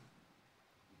says,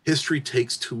 history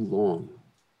takes too long.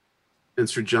 And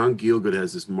Sir John Gielgud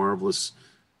has this marvelous,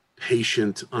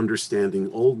 patient,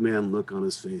 understanding, old man look on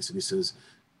his face. And he says,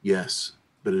 yes,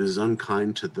 but it is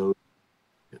unkind to those.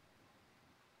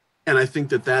 And I think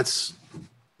that's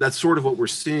sort of what we're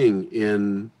seeing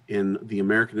in the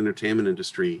American entertainment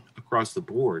industry across the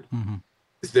board. Mm-hmm.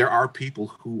 Is there are people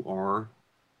who are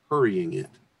hurrying it.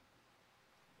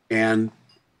 And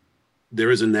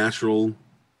there is a natural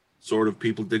sort of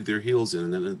people dig their heels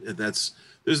in, and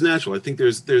there's natural. I think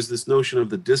there's this notion of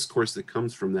the discourse that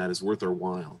comes from that is worth our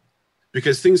while,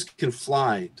 because things can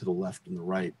fly to the left and the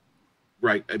right.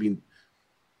 I mean,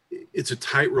 it's a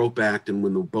tightrope act, and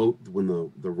when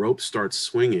the rope starts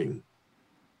swinging,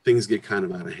 things get kind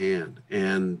of out of hand.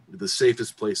 And the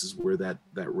safest place is where that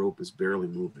rope is barely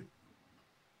moving,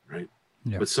 right?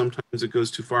 Yep. But sometimes it goes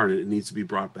too far, and it needs to be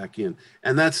brought back in.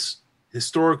 And that's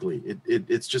historically,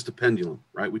 it's just a pendulum,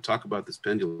 right? We talk about this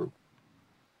pendulum.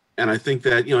 And I think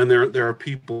that, and there are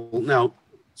people now,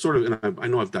 sort of, and I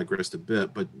know I've digressed a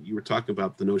bit, but you were talking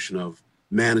about the notion of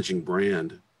managing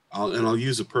brand. I'll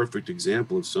use a perfect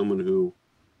example of someone who,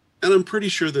 and I'm pretty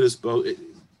sure that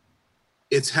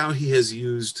it's how he has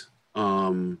used,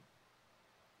 for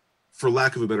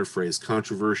lack of a better phrase,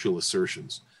 controversial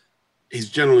assertions. He's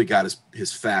generally got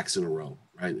his facts in a row,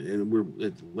 right?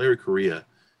 And Larry Correia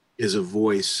is a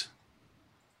voice,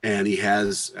 and he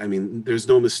has, there's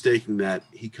no mistaking that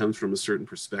he comes from a certain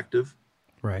perspective.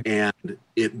 Right. And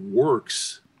it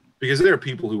works, because there are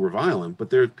people who revile him, but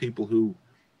there are people who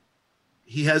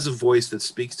he has a voice that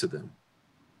speaks to them.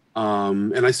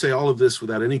 And I say all of this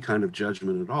without any kind of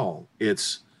judgment at all.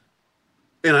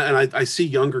 I see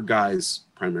younger guys,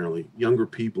 primarily younger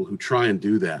people, who try and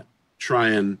do that, try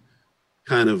and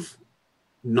kind of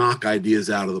knock ideas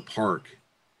out of the park.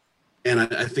 And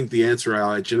I think the answer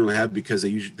I generally have, because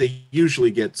they usually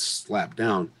get slapped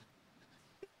down,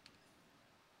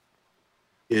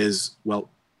 is,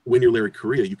 well, when you're Larry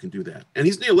Correia, you can do that. And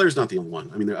Larry's not the only one.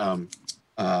 I mean,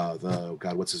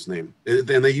 what's his name? And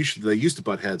they used to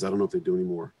butt heads. I don't know if they do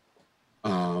anymore.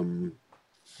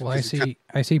 Well, I see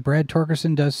Brad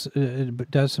Torkelson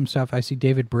does some stuff. I see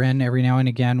David Brin every now and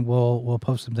again will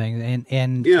post some things,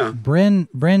 and yeah. Brin,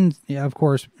 of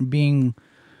course, being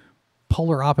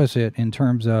polar opposite in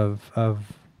terms of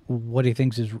what he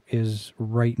thinks is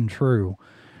right and true.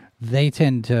 They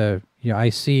tend to, I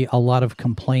see a lot of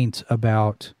complaints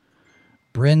about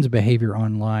Brin's behavior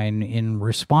online in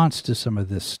response to some of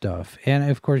this stuff. And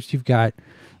of course, you've got,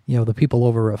 the people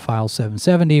over at File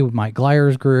 770 with Mike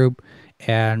Glier's group.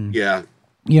 And, yeah,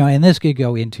 and this could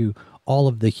go into all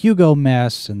of the Hugo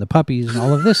mess and the puppies and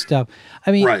all of this stuff.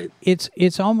 I mean, right.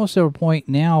 It's almost at a point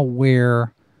now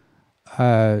where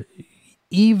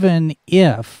even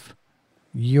if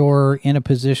you're in a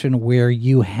position where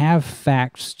you have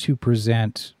facts to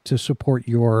present to support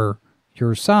your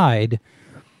side,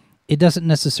 it doesn't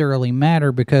necessarily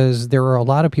matter because there are a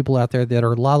lot of people out there that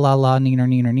are la la la, neener,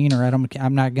 neener, neener.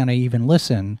 I'm not going to even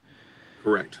listen.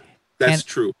 Correct. That's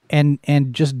true. And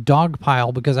just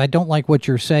dogpile because I don't like what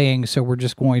you're saying, so we're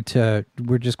just going to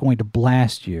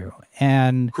blast you.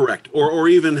 And correct. Or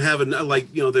even have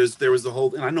there was the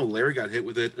whole, and I know Larry got hit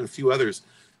with it and a few others,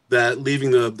 that leaving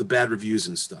the bad reviews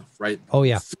and stuff, right? Oh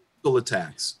yeah. Physical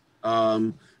attacks,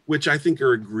 which I think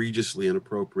are egregiously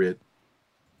inappropriate.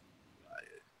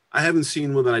 I haven't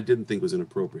seen one that I didn't think was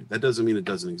inappropriate. That doesn't mean it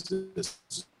doesn't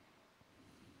exist.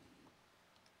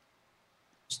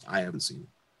 I haven't seen it.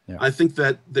 Yeah. I think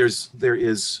that there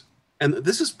is, and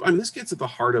this gets at the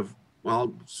heart of,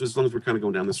 well, so as long as we're kind of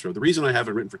going down this road, the reason I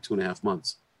haven't written for 2.5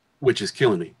 months, which is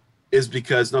killing me, is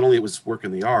because not only it was work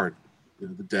in the yard,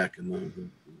 the deck and the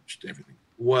everything,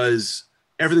 was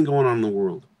everything going on in the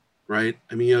world, right?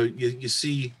 I mean, you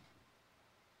see,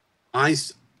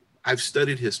 I've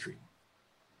studied history.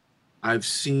 I've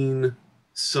seen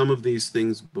some of these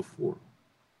things before.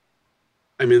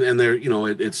 I mean, and they're,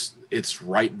 it's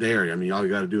right there. I mean, all you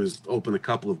got to do is open a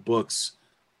couple of books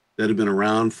that have been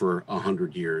around for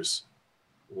 100 years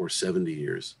or 70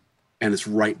 years, and it's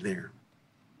right there.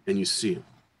 And you see it,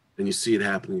 and you see it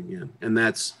happening again. And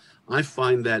I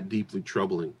find that deeply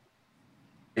troubling.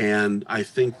 And I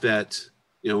think that,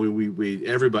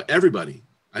 everybody,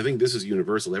 I think this is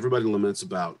universal. Everybody laments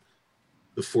about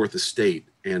the Fourth Estate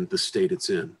and the state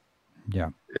it's in. Yeah.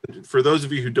 And for those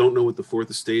of you who don't know what the Fourth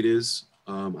Estate is,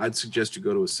 I'd suggest you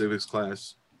go to a civics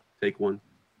class, take one,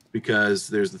 because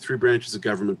there's the 3 branches of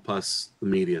government plus the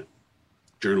media,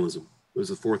 journalism. There's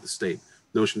the Fourth Estate,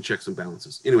 notion of checks and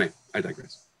balances. Anyway, I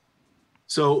digress.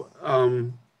 So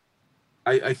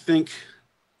I think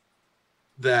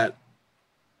that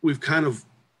we've kind of,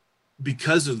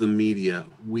 because of the media,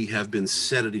 we have been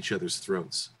set at each other's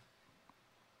throats,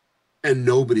 and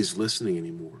nobody's listening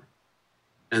anymore.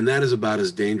 And that is about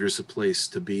as dangerous a place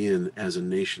to be in as a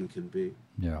nation can be.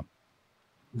 Yeah.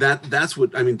 That's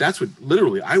what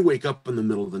literally, I wake up in the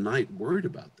middle of the night worried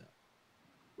about that,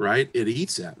 right? It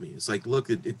eats at me. It's like, look,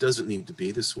 it doesn't need to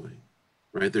be this way,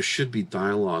 right? There should be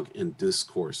dialogue and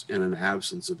discourse and an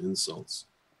absence of insults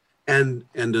and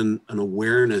an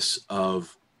awareness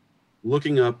of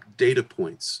looking up data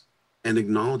points and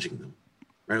acknowledging them,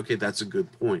 right? Okay, that's a good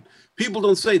point. People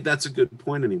don't say that's a good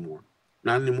point anymore.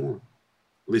 Not anymore.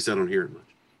 At least I don't hear it much.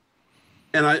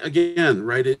 And I think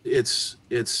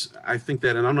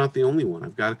that, and I'm not the only one.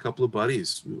 I've got a couple of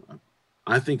buddies.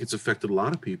 I think it's affected a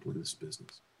lot of people in this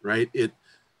business, right?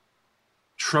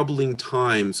 Troubling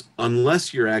times,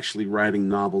 unless you're actually writing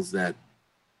novels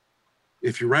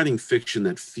if you're writing fiction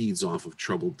that feeds off of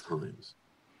troubled times,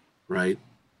 right?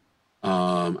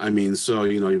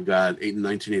 You've got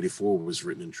 1984 was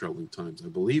written in troubling times, I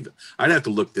believe. I'd have to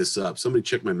look this up. Somebody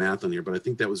check my math on here, but I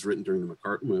think that was written during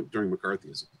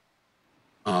McCarthyism.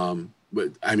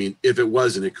 But I mean, if it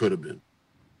wasn't, it could have been.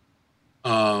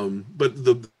 But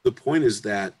the point is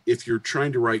that if you're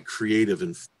trying to write creative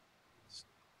and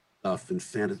stuff and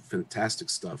fantastic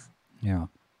stuff, yeah,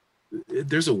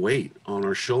 there's a weight on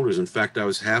our shoulders. In fact,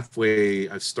 I've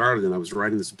started and I was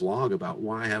writing this blog about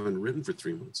why I haven't written for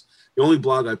 3 months. The only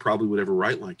blog I probably would ever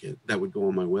write like it that would go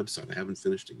on my website. I haven't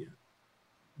finished it yet,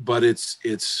 but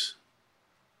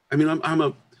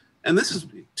and this is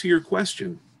to your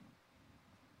question.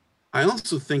 I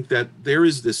also think that there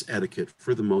is this etiquette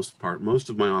for the most part. Most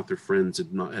of my author friends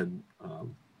had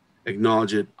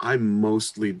acknowledge it. I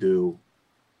mostly do,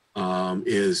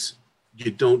 is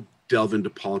you don't delve into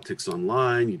politics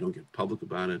online. You don't get public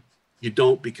about it. You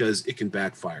don't, because it can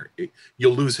backfire.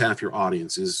 You'll lose half your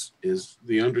audience is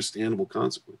the understandable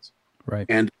consequence. Right.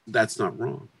 And that's not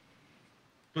wrong.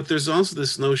 But there's also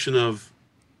this notion of,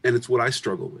 and it's what I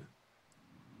struggle with.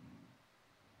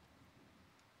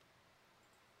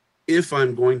 If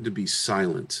I'm going to be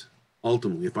silent,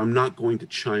 ultimately, if I'm not going to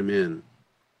chime in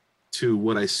to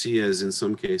what I see as, in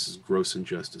some cases, gross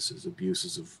injustices,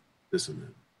 abuses of this and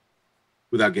that,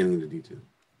 without getting into detail,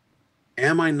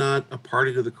 am I not a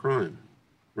party to the crime,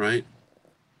 right?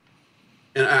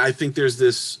 And I think there's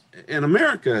this, and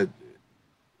America,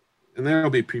 and there will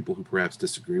be people who perhaps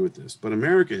disagree with this, but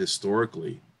America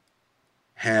historically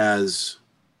has,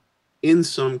 in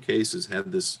some cases,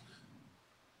 had this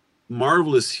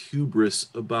marvelous hubris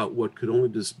about what could only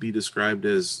just be described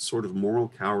as sort of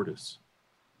moral cowardice.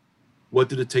 What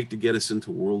did it take to get us into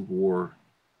World War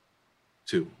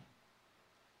II?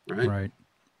 Right. Right.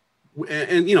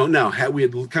 And now we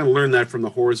had kind of learned that from the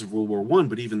horrors of World War I,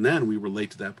 but even then we were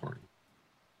late to that party.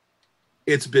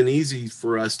 It's been easy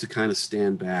for us to kind of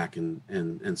stand back and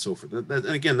so forth. And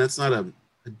again, that's not a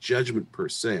judgment per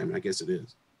se. I mean, I guess it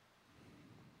is.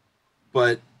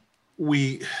 But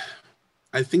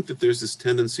I think that there's this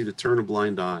tendency to turn a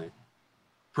blind eye.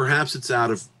 Perhaps it's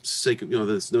out of sake of,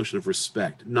 this notion of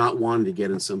respect, not wanting to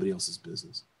get in somebody else's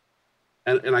business.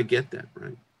 And I get that,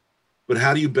 right? But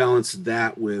how do you balance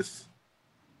that with,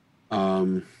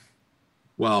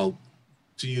 well,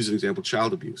 to use an example,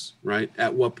 child abuse, right?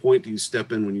 At what point do you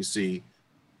step in when you see,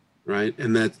 right?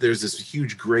 And that there's this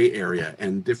huge gray area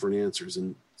and different answers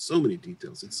and so many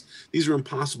details. These are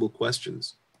impossible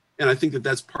questions. And I think that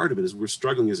that's part of it, is we're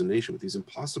struggling as a nation with these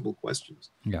impossible questions,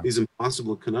 these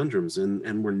impossible conundrums,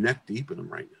 and we're neck deep in them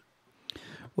right now.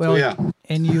 Well, so, yeah.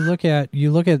 And you look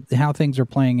at how things are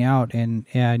playing out, and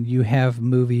you have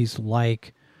movies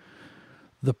like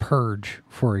The Purge,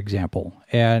 for example,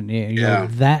 and you know,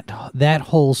 that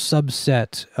whole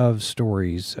subset of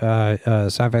stories.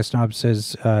 Sci-Fi Snob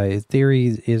says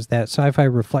theory is that sci-fi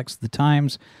reflects the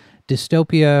times.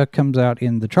 Dystopia comes out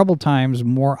in the troubled times.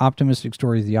 More optimistic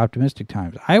stories, the optimistic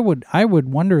times. I would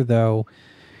wonder though,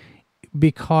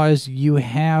 because you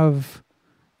have,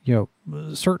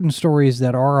 certain stories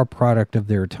that are a product of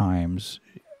their times.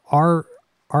 Are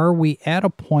we at a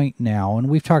point now, and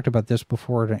we've talked about this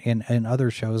before in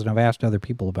other shows, and I've asked other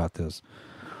people about this,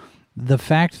 the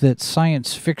fact that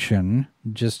science fiction,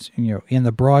 just in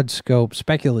the broad scope,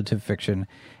 speculative fiction,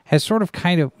 has sort of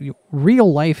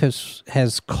real life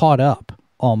has caught up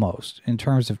almost in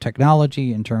terms of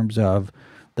technology, in terms of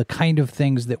the kind of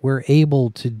things that we're able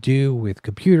to do with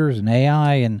computers and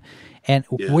AI, and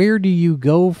where do you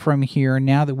go from here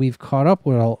now that we've caught up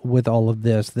with all of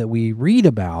this that we read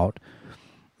about?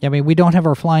 I mean, we don't have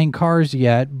our flying cars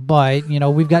yet, but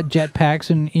we've got jetpacks,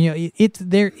 and it's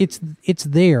there. It's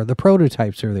there. The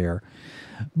prototypes are there,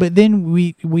 but then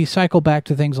we cycle back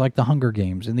to things like the Hunger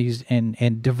Games and these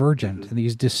and Divergent and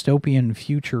these dystopian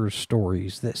future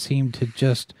stories that seem to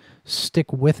just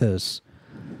stick with us.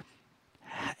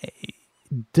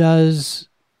 Does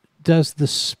the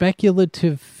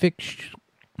speculative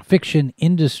fiction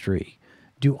industry,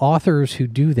 do authors who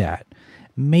do that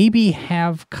maybe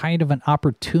have kind of an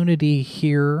opportunity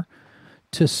here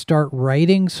to start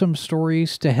writing some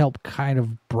stories to help kind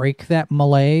of break that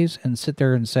malaise and sit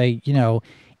there and say,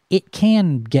 it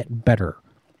can get better?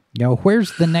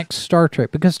 Where's the next Star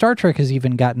Trek? Because Star Trek has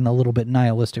even gotten a little bit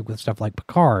nihilistic with stuff like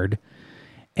Picard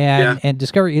and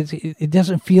Discovery. It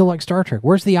doesn't feel like Star Trek.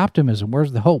 Where's the optimism?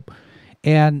 Where's the hope?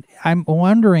 And I'm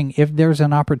wondering if there's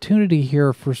an opportunity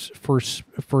here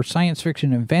for science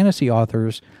fiction and fantasy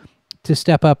authors to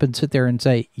step up and sit there and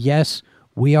say, yes,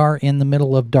 we are in the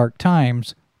middle of dark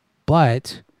times,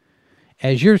 but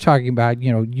as you're talking about,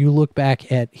 you look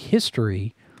back at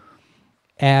history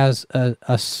as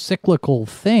a cyclical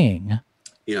thing.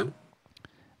 Yeah.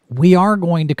 We are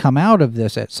going to come out of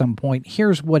this at some point.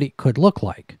 Here's what it could look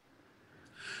like.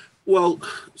 Well,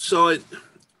 so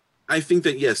I think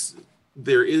that, yes,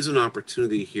 there is an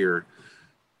opportunity here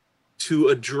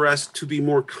to be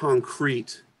more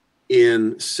concrete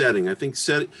in setting. I think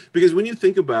because when you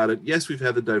think about it, yes, we've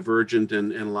had the Divergent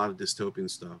and a lot of dystopian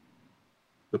stuff.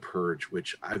 The Purge,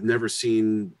 which I've never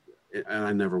seen, and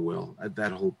I never will.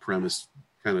 That whole premise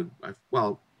anyway.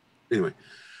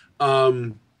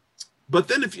 But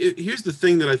then here's the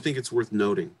thing that I think it's worth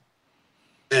noting.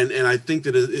 And I think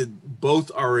that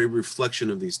both are a reflection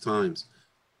of these times.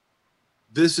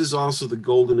 This is also the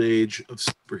golden age of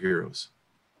superheroes.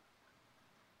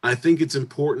 I think it's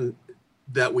important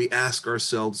that we ask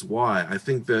ourselves why. I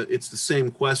think that it's the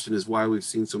same question as why we've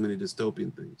seen so many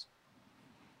dystopian things.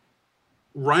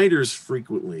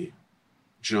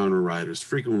 Genre writers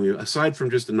frequently, aside from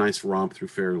just a nice romp through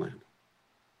fairyland,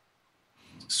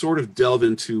 sort of delve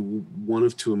into one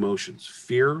of two emotions: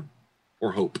 fear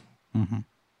or hope. Mm-hmm.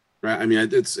 Right? I mean,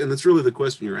 it's really the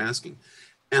question you're asking.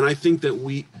 And I think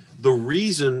that the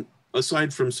reason,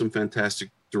 aside from some fantastic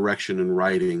direction and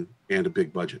writing and a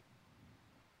big budget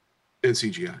and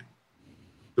CGI,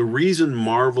 the reason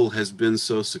Marvel has been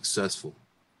so successful,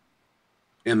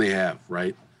 and they have,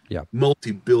 right? Yeah.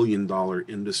 Multi-billion-dollar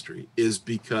industry, is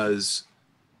because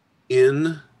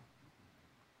in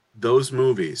those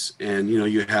movies, and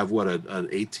you have an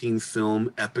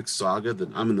 18-film epic saga that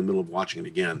I'm in the middle of watching it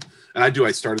again. And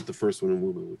I started the first one and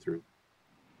moved my way through.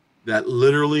 That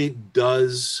literally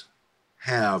does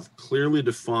have clearly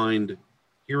defined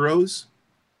heroes,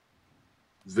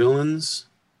 villains,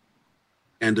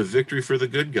 and a victory for the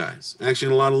good guys.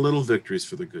 Actually, a lot of little victories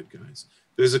for the good guys.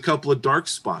 There's a couple of dark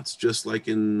spots, just like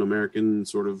in American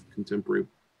sort of contemporary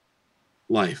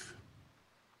life.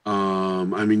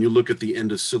 I mean, you look at the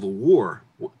end of Civil War.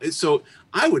 So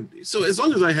as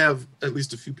long as I have at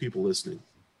least a few people listening,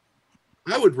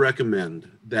 I would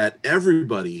recommend that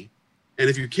everybody, and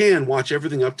if you can, watch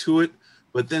everything up to it,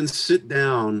 but then sit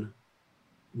down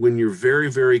when you're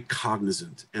very, very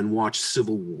cognizant and watch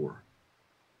Civil War,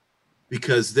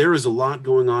 because there is a lot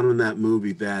going on in that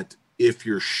movie that if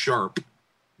you're sharp,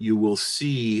 you will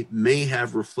see may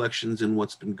have reflections in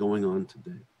what's been going on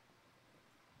today,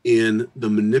 in the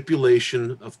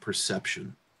manipulation of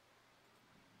perception.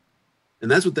 And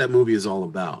that's what that movie is all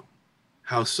about.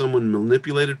 How someone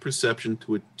manipulated perception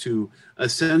to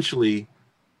essentially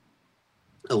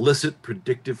elicit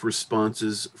predictive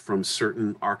responses from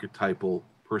certain archetypal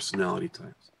personality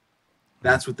types.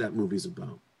 That's what that movie's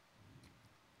about.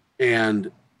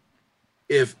 And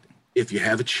if you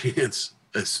have a chance,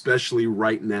 especially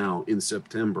right now in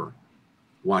September,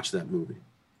 watch that movie.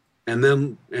 And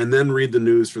then read the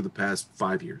news for the past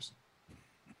 5 years.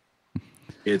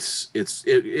 It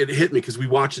hit me because we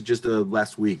watched it just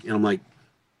last week, and I'm like,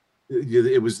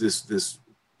 it was this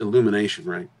illumination,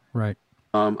 right? Right.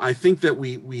 I think that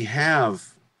we have,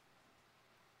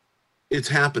 it's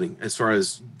happening as far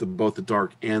as both the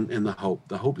dark and the hope.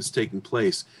 The hope is taking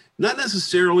place, not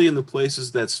necessarily in the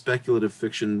places that speculative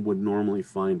fiction would normally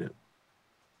find it.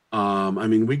 I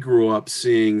mean, we grew up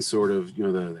seeing sort of, the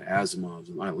Asimovs,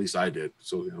 at least I did.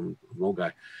 So I'm an old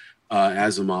guy.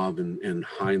 Asimov and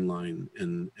Heinlein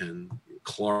and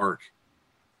Clark,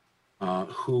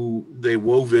 who they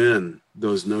wove in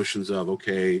those notions of,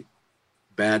 okay,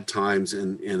 bad times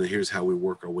and here's how we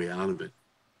work our way out of it.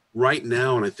 Right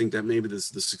now, and I think that maybe the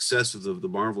success of the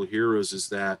Marvel heroes is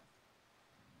that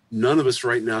none of us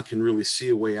right now can really see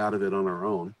a way out of it on our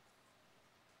own.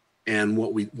 And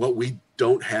what we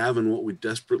don't have and what we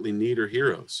desperately need are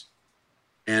heroes.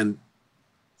 And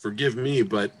forgive me,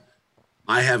 but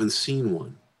I haven't seen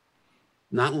one,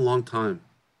 not in a long time.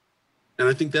 And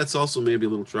I think that's also maybe a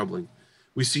little troubling.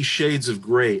 We see shades of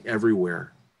gray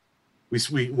everywhere.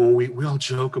 We all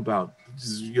joke about,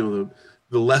 the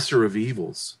lesser of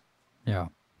evils. Yeah.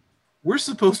 We're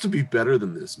supposed to be better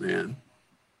than this, man.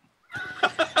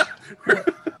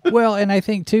 Well, and I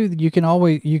think too, you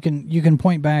can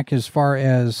point back as far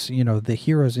as, the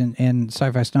heroes and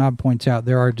Sci-Fi Snob points out,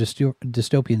 there are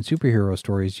dystopian superhero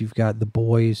stories. You've got The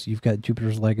Boys, you've got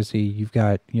Jupiter's Legacy, you've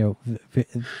got,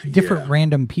 different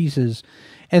random pieces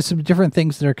and some different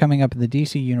things that are coming up in the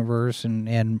DC universe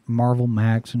and Marvel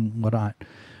Max and whatnot.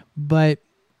 But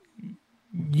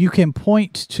you can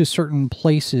point to certain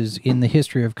places in the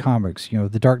history of comics,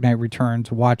 The Dark Knight Returns,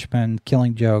 Watchmen,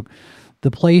 Killing Joke,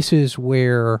 the places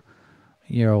where,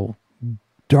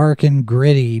 dark and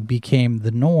gritty became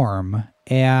the norm.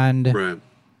 And right.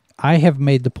 I have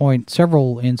made the point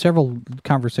in several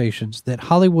conversations that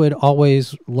Hollywood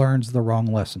always learns the wrong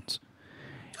lessons.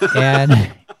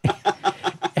 And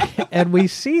and we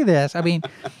see this. I mean,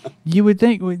 you would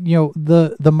think,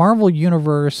 the Marvel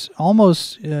universe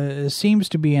almost seems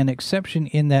to be an exception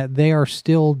in that they are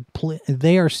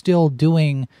still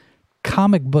doing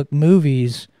comic book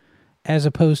movies as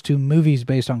opposed to movies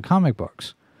based on comic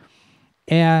books.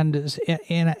 And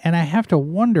I have to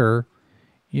wonder,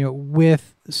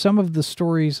 with some of the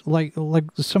stories, like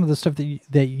some of the stuff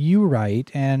that you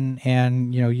write, and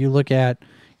you look at,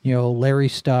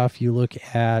 Larry's stuff, you look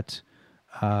at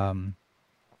Kevin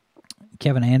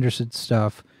Anderson's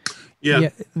stuff.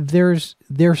 Yeah, there's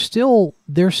still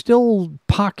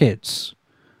pockets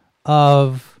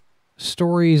of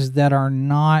stories that are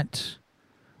not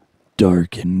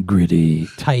dark and gritty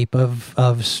type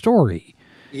of story.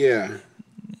 Yeah.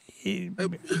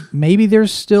 Maybe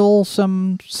there's still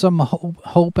some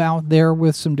hope out there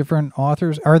with some different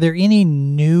authors. Are there any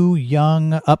new,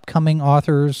 young, upcoming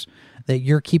authors that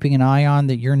you're keeping an eye on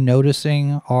that you're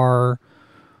noticing are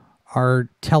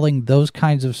telling those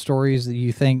kinds of stories that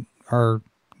you think are,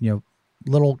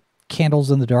 little candles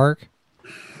in the dark?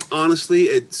 Honestly,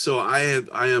 I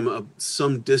am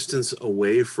some distance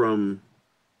away from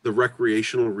the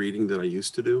recreational reading that I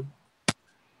used to do.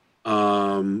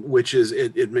 Which is,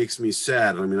 it makes me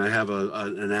sad. I mean, I have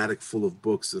an attic full of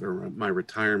books that are my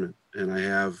retirement, and I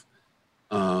have,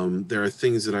 there are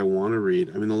things that I want to read.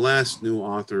 I mean, the last new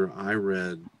author I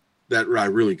read that I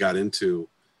really got into,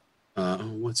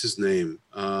 what's his name?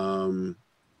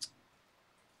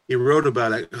 He wrote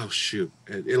about it. Oh shoot.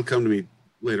 It'll come to me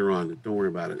later on. Don't worry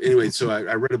about it. Anyway, so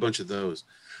I read a bunch of those.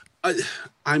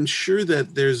 I'm sure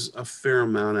that there's a fair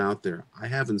amount out there. I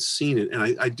haven't seen it.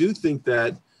 And I do think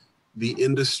that the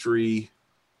industry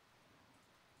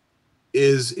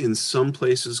is in some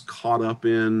places caught up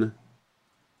in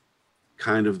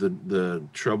kind of the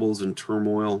troubles and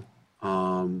turmoil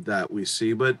that we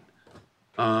see. But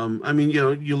I mean,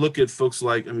 you look at folks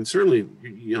like, I mean, certainly,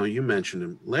 you mentioned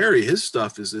him, Larry, his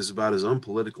stuff is about as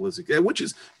unpolitical as it gets, which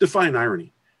is defying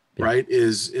irony, right?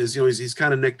 Is he's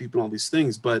kind of neck deep in all these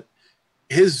things, but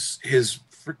his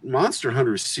Monster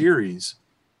Hunter series,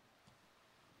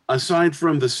 aside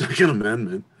from the Second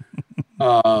Amendment,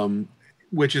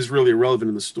 which is really irrelevant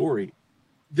in the story,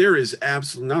 there is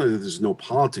absolutely not that there's no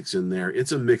politics in there.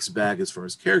 It's a mixed bag as far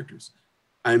as characters.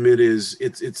 I mean,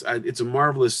 it's a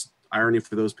marvelous irony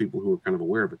for those people who are kind of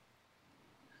aware of it.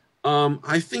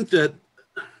 I think that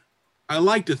I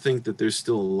like to think that there's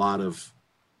still a lot of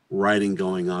writing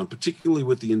going on, particularly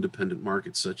with the independent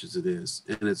market such as it is.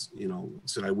 And it's,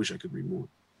 said I wish I could read more.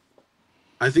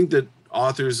 I think that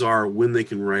authors are, when they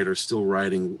can write, are still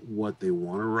writing what they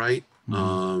want to write.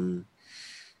 Mm-hmm.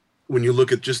 When you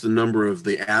look at just the number of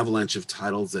the avalanche of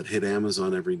titles that hit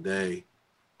Amazon every day,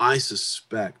 I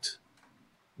suspect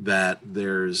that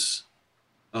there's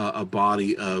a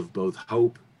body of both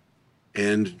hope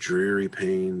and dreary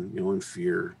pain, and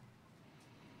fear.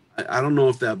 I don't know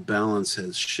if that balance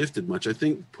has shifted much. I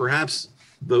think perhaps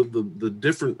a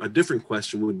different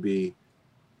question would be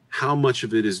how much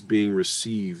of it is being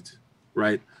received,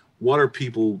 right? What are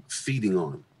people feeding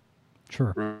on?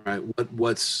 Sure. Right.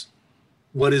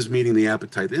 What is meeting the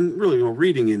appetite? And really,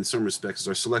 reading in some respects,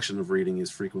 our selection of reading is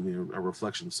frequently a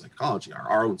reflection of psychology,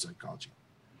 our own psychology.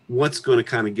 What's going to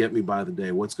kind of get me by the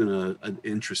day? What's going to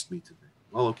interest me today?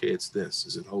 Well, okay, it's this.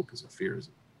 Is it hope? Is it fear? Is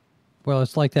it? Well,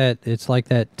 it's like that. It's like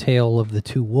that tale of the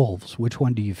two wolves. Which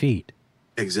one do you feed?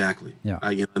 Exactly. Yeah.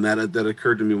 And that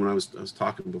occurred to me when I was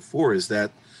talking before. Is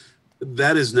that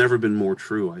has never been more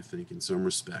true? I think in some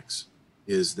respects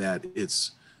is that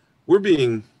it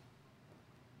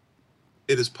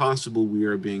is possible we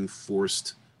are being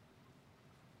forced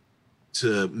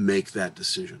to make that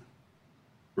decision,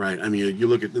 right? I mean, you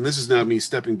look at, and this is now me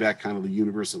stepping back kind of the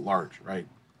universe at large, right?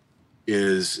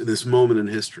 Is this moment in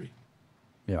history.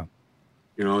 Yeah.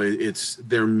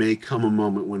 There may come a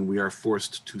moment when we are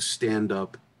forced to stand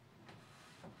up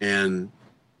and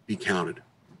be counted.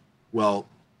 Well,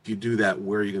 if you do that,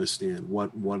 where are you going to stand?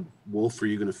 What wolf are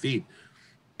you going to feed?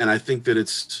 And I think that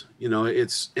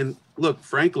and look,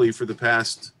 frankly, for the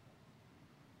past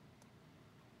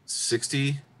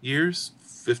 60 years,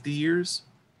 50 years,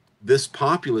 this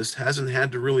populist hasn't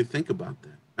had to really think about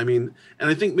that. I mean, and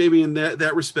I think maybe in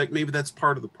that respect, maybe that's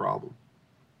part of the problem.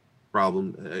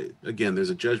 Again, there's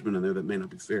a judgment in there that may not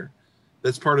be fair.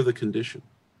 That's part of the condition,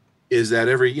 is that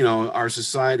our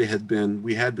society had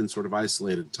been sort of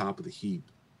isolated, top of the heap.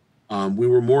 We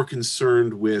were more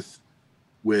concerned with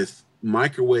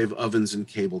microwave ovens and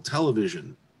cable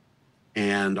television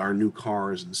and our new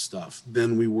cars and stuff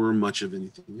than we were much of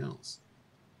anything else.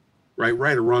 Right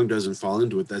or wrong doesn't fall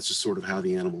into it. That's just sort of how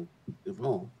the animal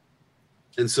evolved.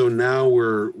 And so now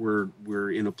we're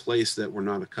in a place that we're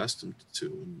not accustomed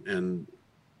to and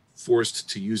forced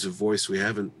to use a voice we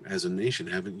haven't, as a nation,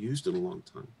 haven't used in a long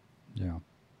time. Yeah.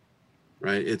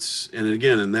 Right.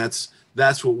 And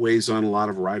that's what weighs on a lot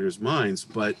of writers' minds,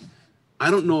 but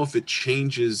I don't know if it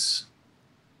changes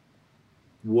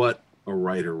what a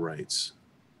writer writes.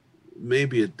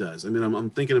 Maybe it does. I mean, I'm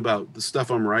thinking about the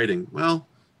stuff I'm writing. Well,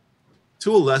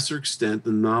 to a lesser extent,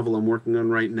 the novel I'm working on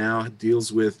right now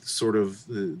deals with sort of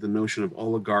the notion of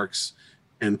oligarchs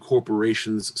and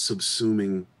corporations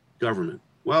subsuming government.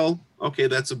 Well, okay,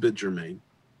 that's a bit germane.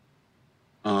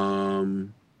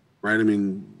 Right? I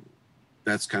mean,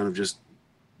 that's kind of just,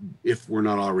 if we're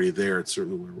not already there, it's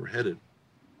certainly where we're headed.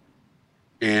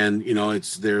 And,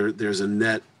 there's a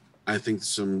net, I think,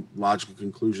 some logical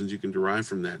conclusions you can derive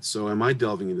from that. So am I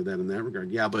delving into that in that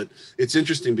regard? Yeah, but it's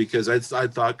interesting because I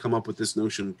thought come up with this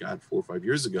notion, 4 or 5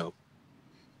 years ago.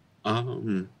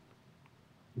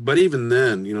 But even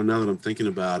then, now that I'm thinking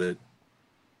about it,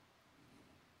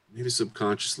 maybe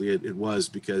subconsciously it was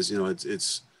because,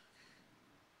 it's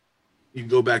you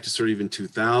go back to sort of even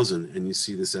 2000 and you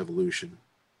see this evolution.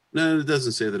 No, it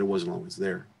doesn't say that it wasn't always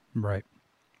there. Right.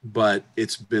 But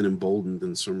it's been emboldened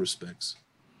in some respects.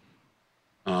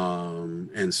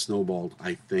 And snowballed,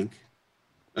 I think.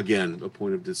 Again, a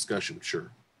point of discussion,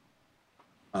 sure.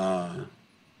 But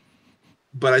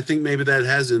I think maybe that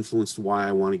has influenced why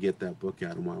I want to get that book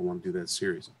out and why I want to do that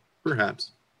series.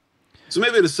 Perhaps. So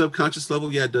maybe at a subconscious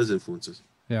level, yeah, it does influence us.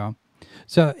 Yeah.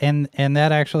 So and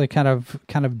that actually kind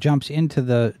of jumps into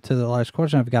the last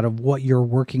question I've got of what you're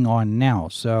working on now.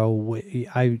 So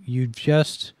you've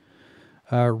just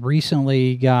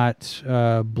recently got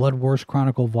Blood Wars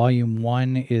Chronicle Volume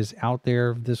 1 is out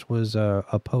there. This was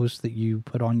a post that you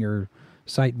put on your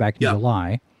site back in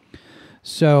July.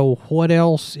 So what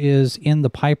else is in the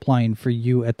pipeline for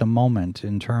you at the moment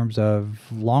in terms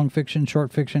of long fiction,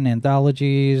 short fiction,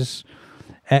 anthologies?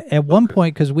 At one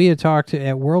point, because we had talked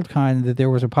at Worldcon that there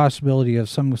was a possibility of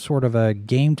some sort of a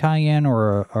game tie-in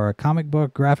or a comic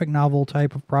book, graphic novel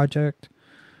type of project.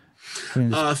 For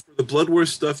the Blood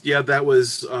Wars stuff, yeah, that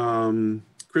was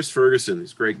Chris Ferguson.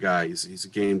 He's a great guy. He's a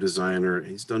game designer.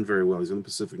 He's done very well. He's in the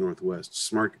Pacific Northwest.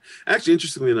 Smart. Actually,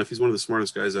 interestingly enough, he's one of the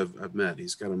smartest guys I've met.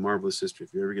 He's got a marvelous history.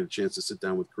 If you ever get a chance to sit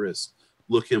down with Chris,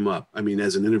 look him up. I mean,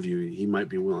 as an interview, he might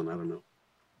be willing. I don't know.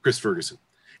 Chris Ferguson.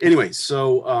 Anyway,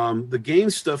 so the game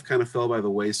stuff kind of fell by the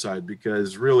wayside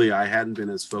because really I hadn't been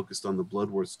as focused on the Blood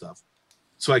Wars stuff.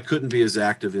 So I couldn't be as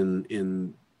active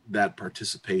in that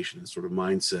participation and sort of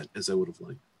mindset as I would have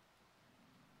liked.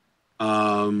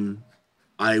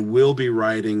 I will be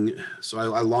writing, so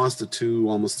I lost the 2,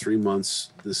 almost 3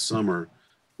 months this summer,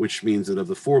 which means that of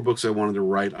the 4 books I wanted to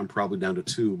write, I'm probably down to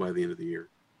 2 by the end of the year.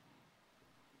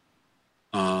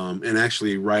 And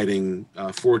actually writing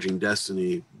Forging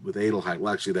Destiny with Adelheid,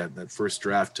 well, actually that first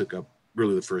draft took up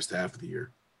really the first half of the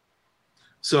year.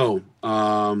 So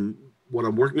what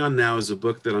I'm working on now is a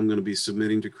book that I'm going to be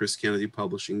submitting to Chris Kennedy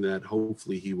Publishing that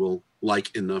hopefully he will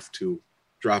like enough to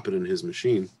drop it in his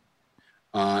machine.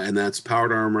 And that's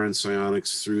Powered Armor and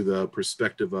Psionics through the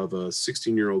perspective of a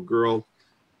 16-year-old girl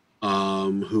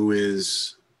who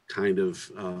is kind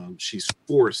of, she's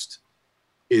forced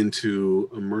into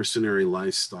a mercenary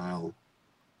lifestyle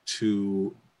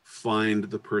to find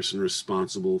the person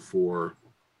responsible for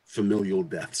familial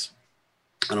deaths.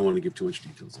 I don't want to give too much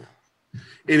details there.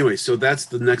 Anyway, so that's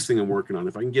the next thing I'm working on.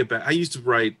 If I can get back, I used to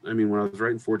write, I mean, when I was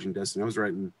writing Forging Destiny, I was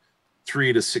writing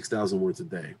 3,000 to 6,000 words a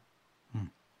day.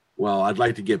 Well, I'd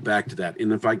like to get back to that.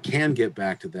 And if I can get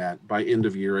back to that, by end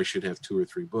of year, I should have 2 or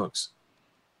 3 books.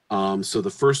 So the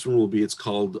first one will be, it's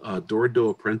called Dorado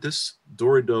Apprentice.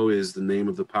 Dorado is the name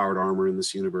of the powered armor in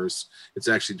this universe. It's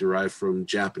actually derived from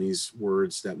Japanese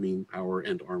words that mean power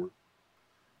and armor.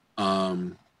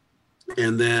 And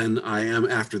then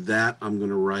after that, I'm going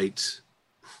to write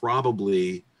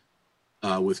probably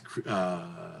with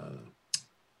Kevin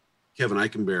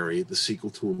Eikenberry, the sequel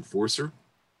to Enforcer.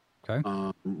 Okay.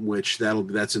 Which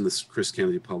that's in the Chris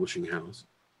Kennedy Publishing House.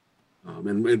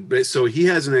 So he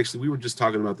hasn't actually, we were just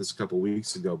talking about this a couple of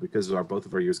weeks ago because both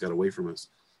of our years got away from us.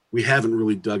 We haven't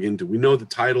really dug into, we know the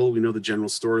title, we know the general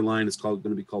storyline. It's going to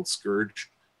be called Scourge.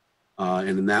 And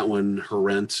in that one,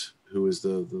 Harent, who is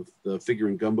the figure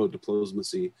in Gunboat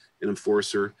Diplomacy, an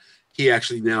Enforcer, he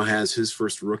actually now has his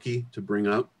first rookie to bring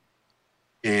up,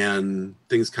 and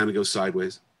things kind of go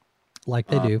sideways. Like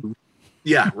they do.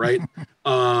 Yeah, right.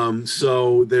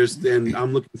 So then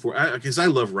I'm looking for, because I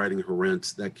love writing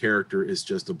Harent. That character is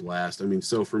just a blast. I mean,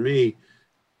 so for me,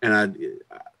 and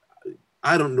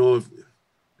I don't know if,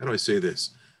 how do I say this?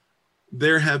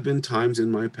 There have been times in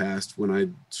my past when I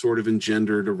sort of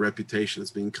engendered a reputation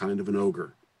as being kind of an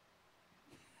ogre.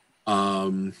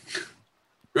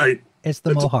 Right. It's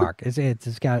the Mohawk. It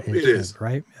is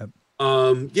right. Yep.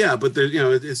 Yeah, but there,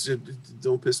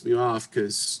 don't piss me off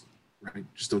because. Right,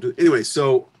 just don't do it. Anyway,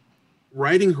 so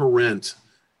writing Harent,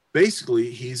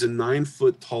 basically he's a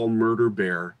 9-foot tall murder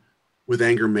bear with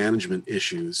anger management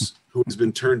issues who has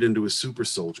been turned into a super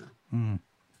soldier. Mm.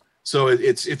 So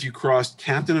it's if you crossed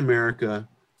Captain America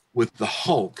with the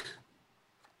Hulk,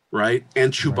 right,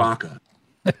 and Chewbacca,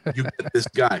 right. You get this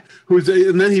guy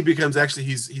and then he becomes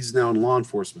he's now in law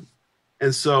enforcement.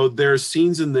 And so there's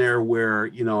scenes in there where,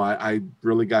 I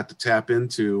really got to tap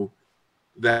into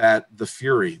the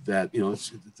fury that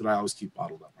that I always keep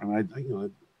bottled up.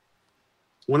 And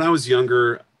when I was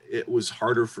younger, it was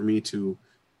harder for me to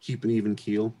keep an even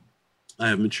keel. I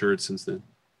have matured since then,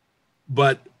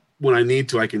 but when I need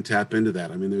to, I can tap into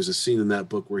that. I mean, there's a scene in that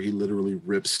book where he literally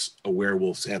rips a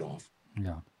werewolf's head off.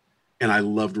 Yeah, and I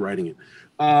loved writing it.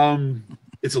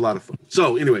 It's a lot of fun.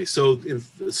 So anyway,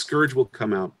 Scourge will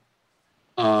come out,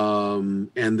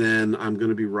 and then I'm going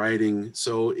to be writing.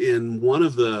 So in one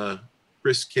of the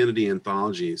Chris Kennedy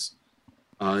anthologies,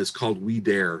 it's called We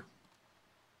Dare.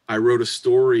 I wrote a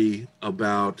story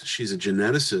about, she's a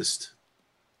geneticist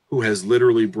who has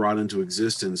literally brought into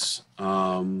existence,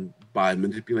 by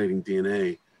manipulating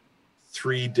DNA,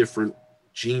 3 different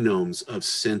genomes of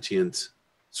sentient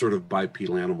sort of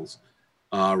bipedal animals,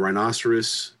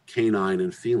 rhinoceros, canine,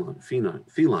 and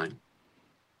feline.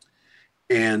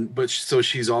 So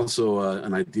she's also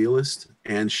an idealist,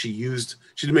 and she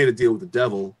made a deal with the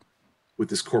devil, with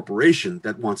this corporation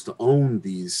that wants to own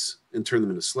these and turn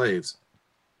them into slaves,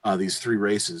 these 3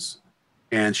 races.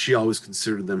 And she always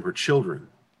considered them her children.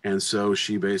 And so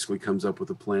she basically comes up with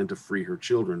a plan to free her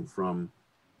children from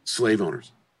slave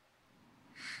owners.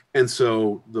 And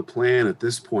so the plan at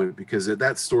this point, because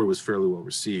that story was fairly well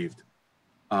received,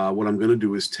 what I'm going to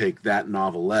do is take that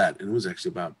novelette, and it was actually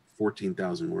about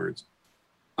 14,000 words.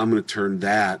 I'm going to turn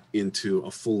that into a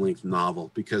full-length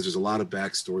novel because there's a lot of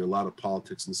backstory, a lot of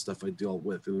politics and stuff I dealt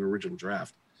with in an original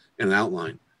draft and an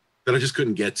outline. that I just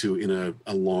couldn't get to in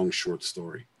a long short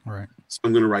story. Right. So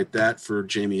I'm going to write that for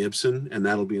Jamie Ibsen, and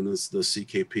that'll be in the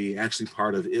CKP, actually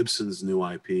part of Ibsen's new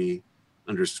IP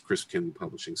under Chris Kennedy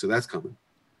Publishing. So that's coming.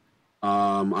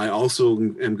 I also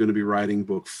am going to be writing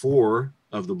book 4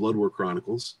 of the Blood War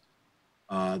Chronicles.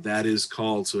 That is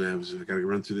called, so I've got to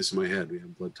run through this in my head. We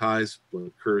have Blood Ties,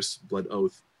 Blood Curse, Blood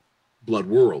Oath, Blood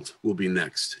World will be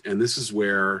next. And this is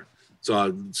where,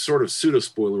 so sort of pseudo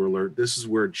spoiler alert, this is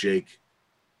where Jake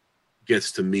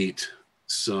gets to meet,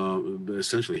 so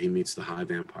essentially he meets the High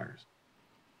Vampires.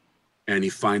 And he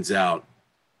finds out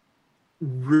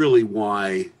really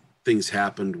why things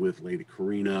happened with Lady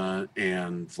Karina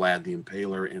and Vlad the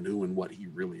Impaler and who and what he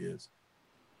really is.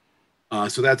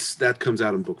 So that comes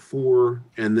out in book 4.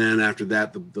 And then after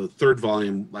that, the third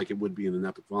volume, like it would be in an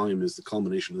epic volume, is the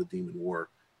culmination of the Demon War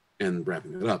and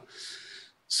wrapping it up.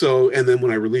 So, and then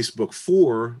when I release book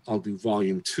 4, I'll do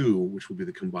volume 2, which will be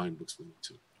the combined books 1 and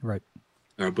 2. Right.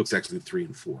 Books actually 3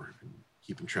 and 4. I'm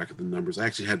keeping track of the numbers. I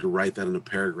actually had to write that in a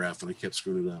paragraph and I kept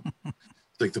screwing it up.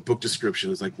 Like the book description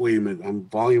is like, wait a minute, I'm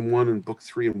volume 1 and book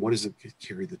 3, and what does it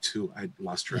carry the 2? I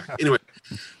lost track. Anyway,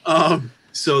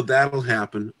 so that'll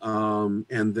happen.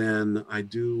 And then I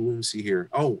do, let me see here.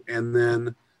 Oh, and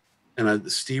then,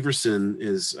 Steverson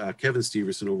is Kevin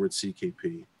Steverson over at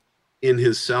CKP. In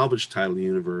his Salvage title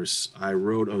universe, I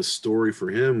wrote a story for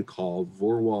him called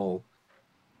Vorwal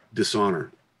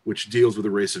Dishonor, which deals with a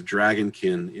race of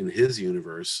dragonkin in his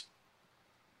universe.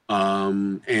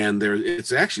 And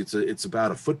it's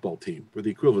about a football team, or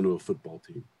the equivalent of a football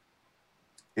team.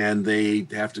 And they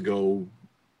have to go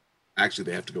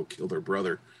kill their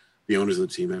brother. The owners of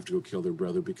the team have to go kill their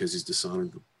brother because he's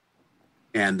dishonored them.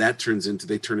 And that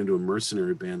they turn into a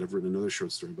mercenary band. I've written another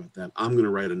short story about that. I'm going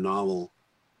to write a novel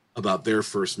about their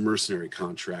first mercenary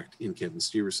contract in Kevin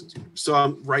Steverson's universe.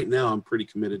 So right now I'm pretty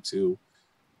committed to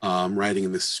writing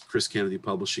in this Chris Kennedy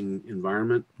Publishing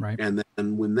environment. Right. And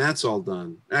then when that's all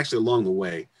done, actually along the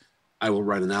way, I will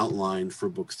write an outline for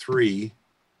book 3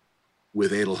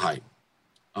 with Adelheid.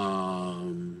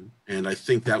 And I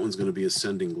think that one's going to be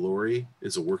Ascending Glory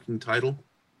is a working title.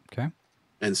 Okay.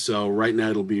 And so right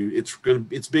now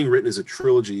it's being written as a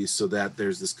trilogy so that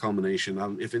there's this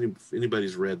culmination. If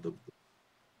anybody's read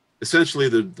essentially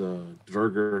the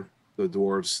Dvergr, the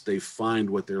dwarves, they find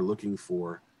what they're looking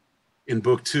for. In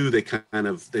book 2,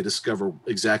 they discover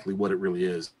exactly what it really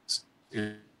is.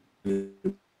 And in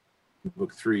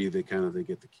book 3, they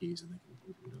get the keys and they can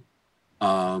open it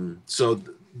up. So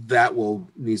that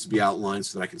needs to be outlined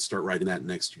so that I can start writing that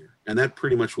next year. And that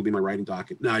pretty much will be my writing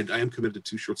docket. Now, I am committed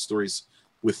to 2 short stories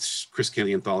with Chris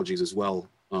Kennedy anthologies as well.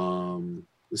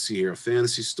 Let's see here, a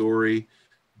fantasy story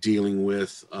dealing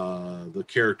with the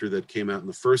character that came out in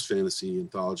the first fantasy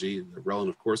anthology, Relin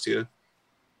of Corsia.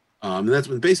 And that's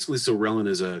when basically, so Relin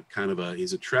is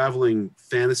he's a traveling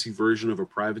fantasy version of a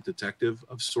private detective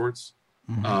of sorts.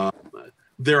 Mm-hmm.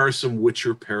 There are some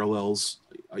Witcher parallels,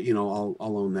 I'll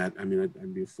own that. I mean,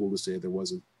 I'd be a fool to say there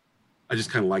wasn't. I just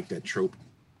kind of like that trope.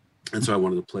 And so I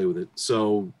wanted to play with it.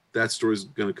 So that story's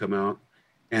going to come out.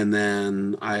 And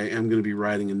then I am going to be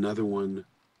writing another one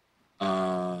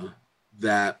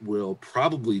that will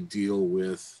probably deal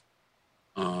with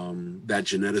that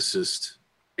geneticist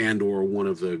and or one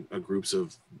of the groups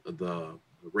of the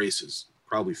races,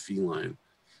 probably feline.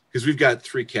 Because we've got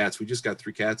 3 cats. We just got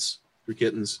 3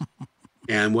 kittens.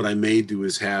 And what I may do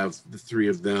is have the 3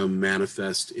 of them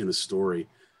manifest in a story.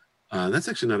 That's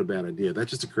actually not a bad idea. That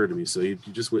just occurred to me. So you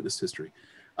just witnessed history.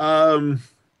 I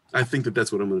think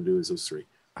that's what I'm going to do is those 3.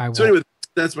 So anyway,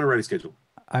 that's my writing schedule.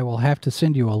 I will have to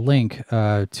send you a link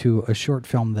to a short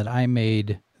film that I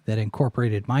made that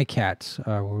incorporated my cats,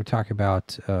 where we talk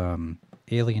about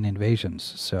alien invasions.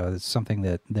 So it's something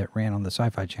that ran on the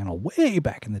Sci-Fi Channel way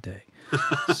back in the day.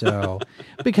 So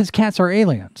because cats are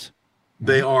aliens.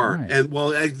 They are. Right. And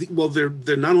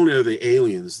they're not only are they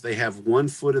aliens, they have 1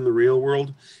 foot in the real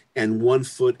world and 1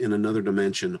 foot in another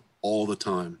dimension all the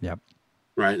time. Yep.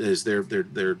 Right, they're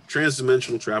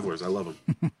transdimensional travelers. I love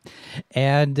them.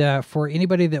 And for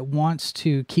anybody that wants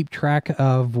to keep track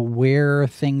of where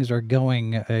things are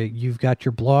going, you've got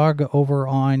your blog over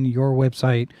on your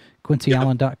website,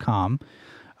 QuincyAllen.com.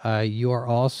 You are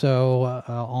also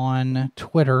on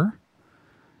Twitter.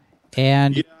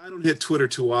 And yeah, I don't hit Twitter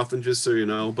too often, just so you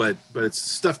know, but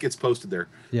stuff gets posted there.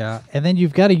 Yeah, and then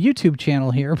you've got a YouTube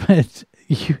channel here, but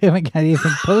you haven't got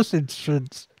anything posted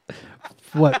since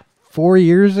what? 4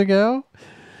 years ago.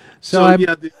 So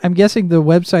I'm guessing the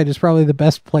website is probably the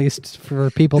best place for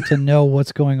people to know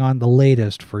what's going on the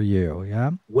latest for you.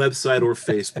 Yeah. Website or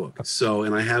Facebook. So,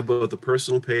 and I have both a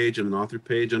personal page and an author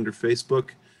page under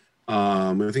Facebook.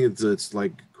 I think it's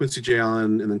like Quincy J.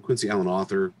 Allen and then Quincy Allen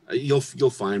author. You'll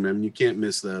find them. You can't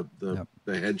miss the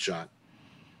headshot.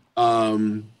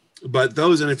 But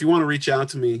those, and if you want to reach out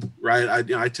to me, right,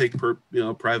 I take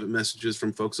private messages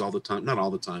from folks all the time. Not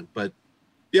all the time, but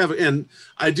yeah. And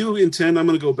I do intend, I'm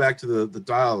going to go back to the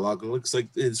dialogue. It looks like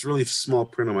it's really small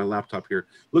print on my laptop here.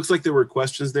 Looks like there were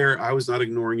questions there. I was not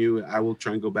ignoring you. I will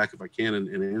try and go back if I can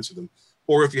and answer them.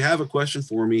 Or if you have a question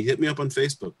for me, hit me up on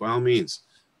Facebook, by all means.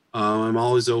 I'm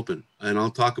always open, and I'll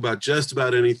talk about just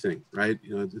about anything, right?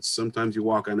 It's sometimes you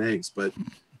walk on eggs, but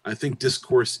I think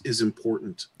discourse is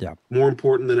important. Yeah. More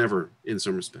important than ever in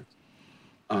some respects.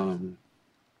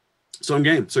 So I'm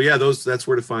game. So yeah, that's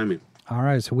where to find me. All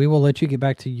right. So we will let you get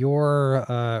back to your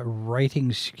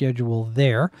writing schedule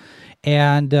there.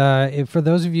 And for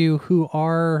those of you who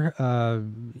are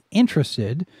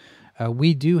interested,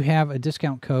 we do have a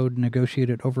discount code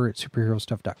negotiated over at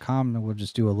superherostuff.com, and we'll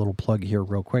just do a little plug here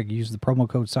real quick. Use the promo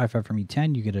code Sci-Fi for Me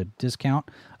 10. You get a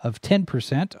discount of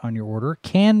 10% on your order.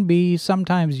 Can be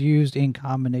sometimes used in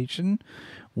combination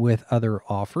with other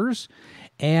offers.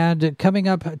 And coming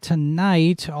up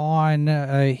tonight on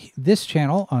this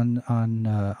channel on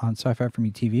Sci-Fi for Me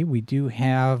TV, we do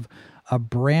have a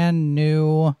brand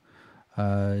new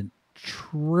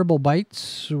Tribble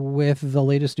Bites with the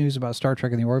latest news about Star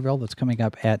Trek and the Orville that's coming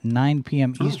up at 9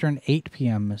 p.m. Eastern, 8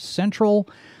 p.m. Central.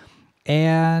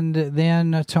 And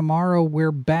then tomorrow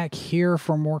we're back here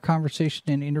for more conversation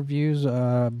and interviews.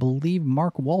 I believe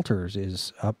Mark Walters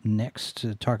is up next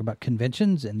to talk about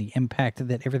conventions and the impact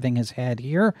that everything has had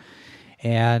here.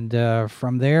 And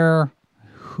from there,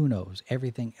 who knows?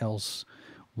 Everything else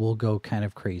will go kind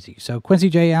of crazy. So Quincy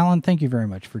J. Allen, thank you very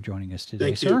much for joining us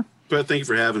today, sir. But thank you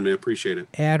for having me. I appreciate it.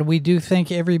 And we do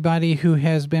thank everybody who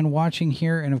has been watching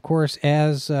here. And of course,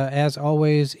 as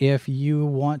always, if you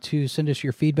want to send us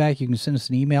your feedback, you can send us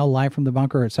an email live from the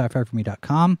bunker at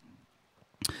sci-fi4me.com.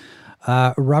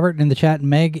 Robert in the chat,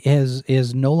 Meg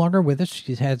is no longer with us.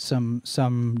 She's had some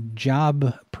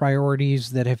job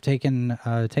priorities that have taken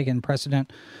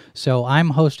precedent. So I'm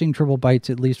hosting Tribble Bites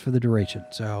at least for the duration.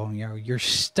 So you're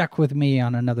stuck with me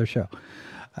on another show.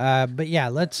 But yeah,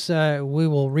 we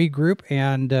will regroup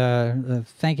and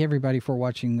thank everybody for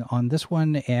watching on this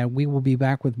one, and we will be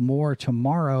back with more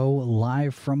tomorrow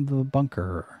live from the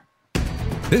bunker.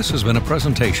 This has been a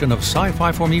presentation of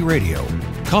Sci-Fi for Me Radio.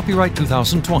 Copyright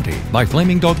 2020 by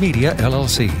Flaming Dog Media,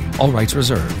 LLC. All rights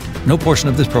reserved. No portion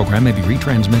of this program may be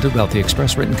retransmitted without the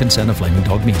express written consent of Flaming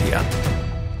Dog Media.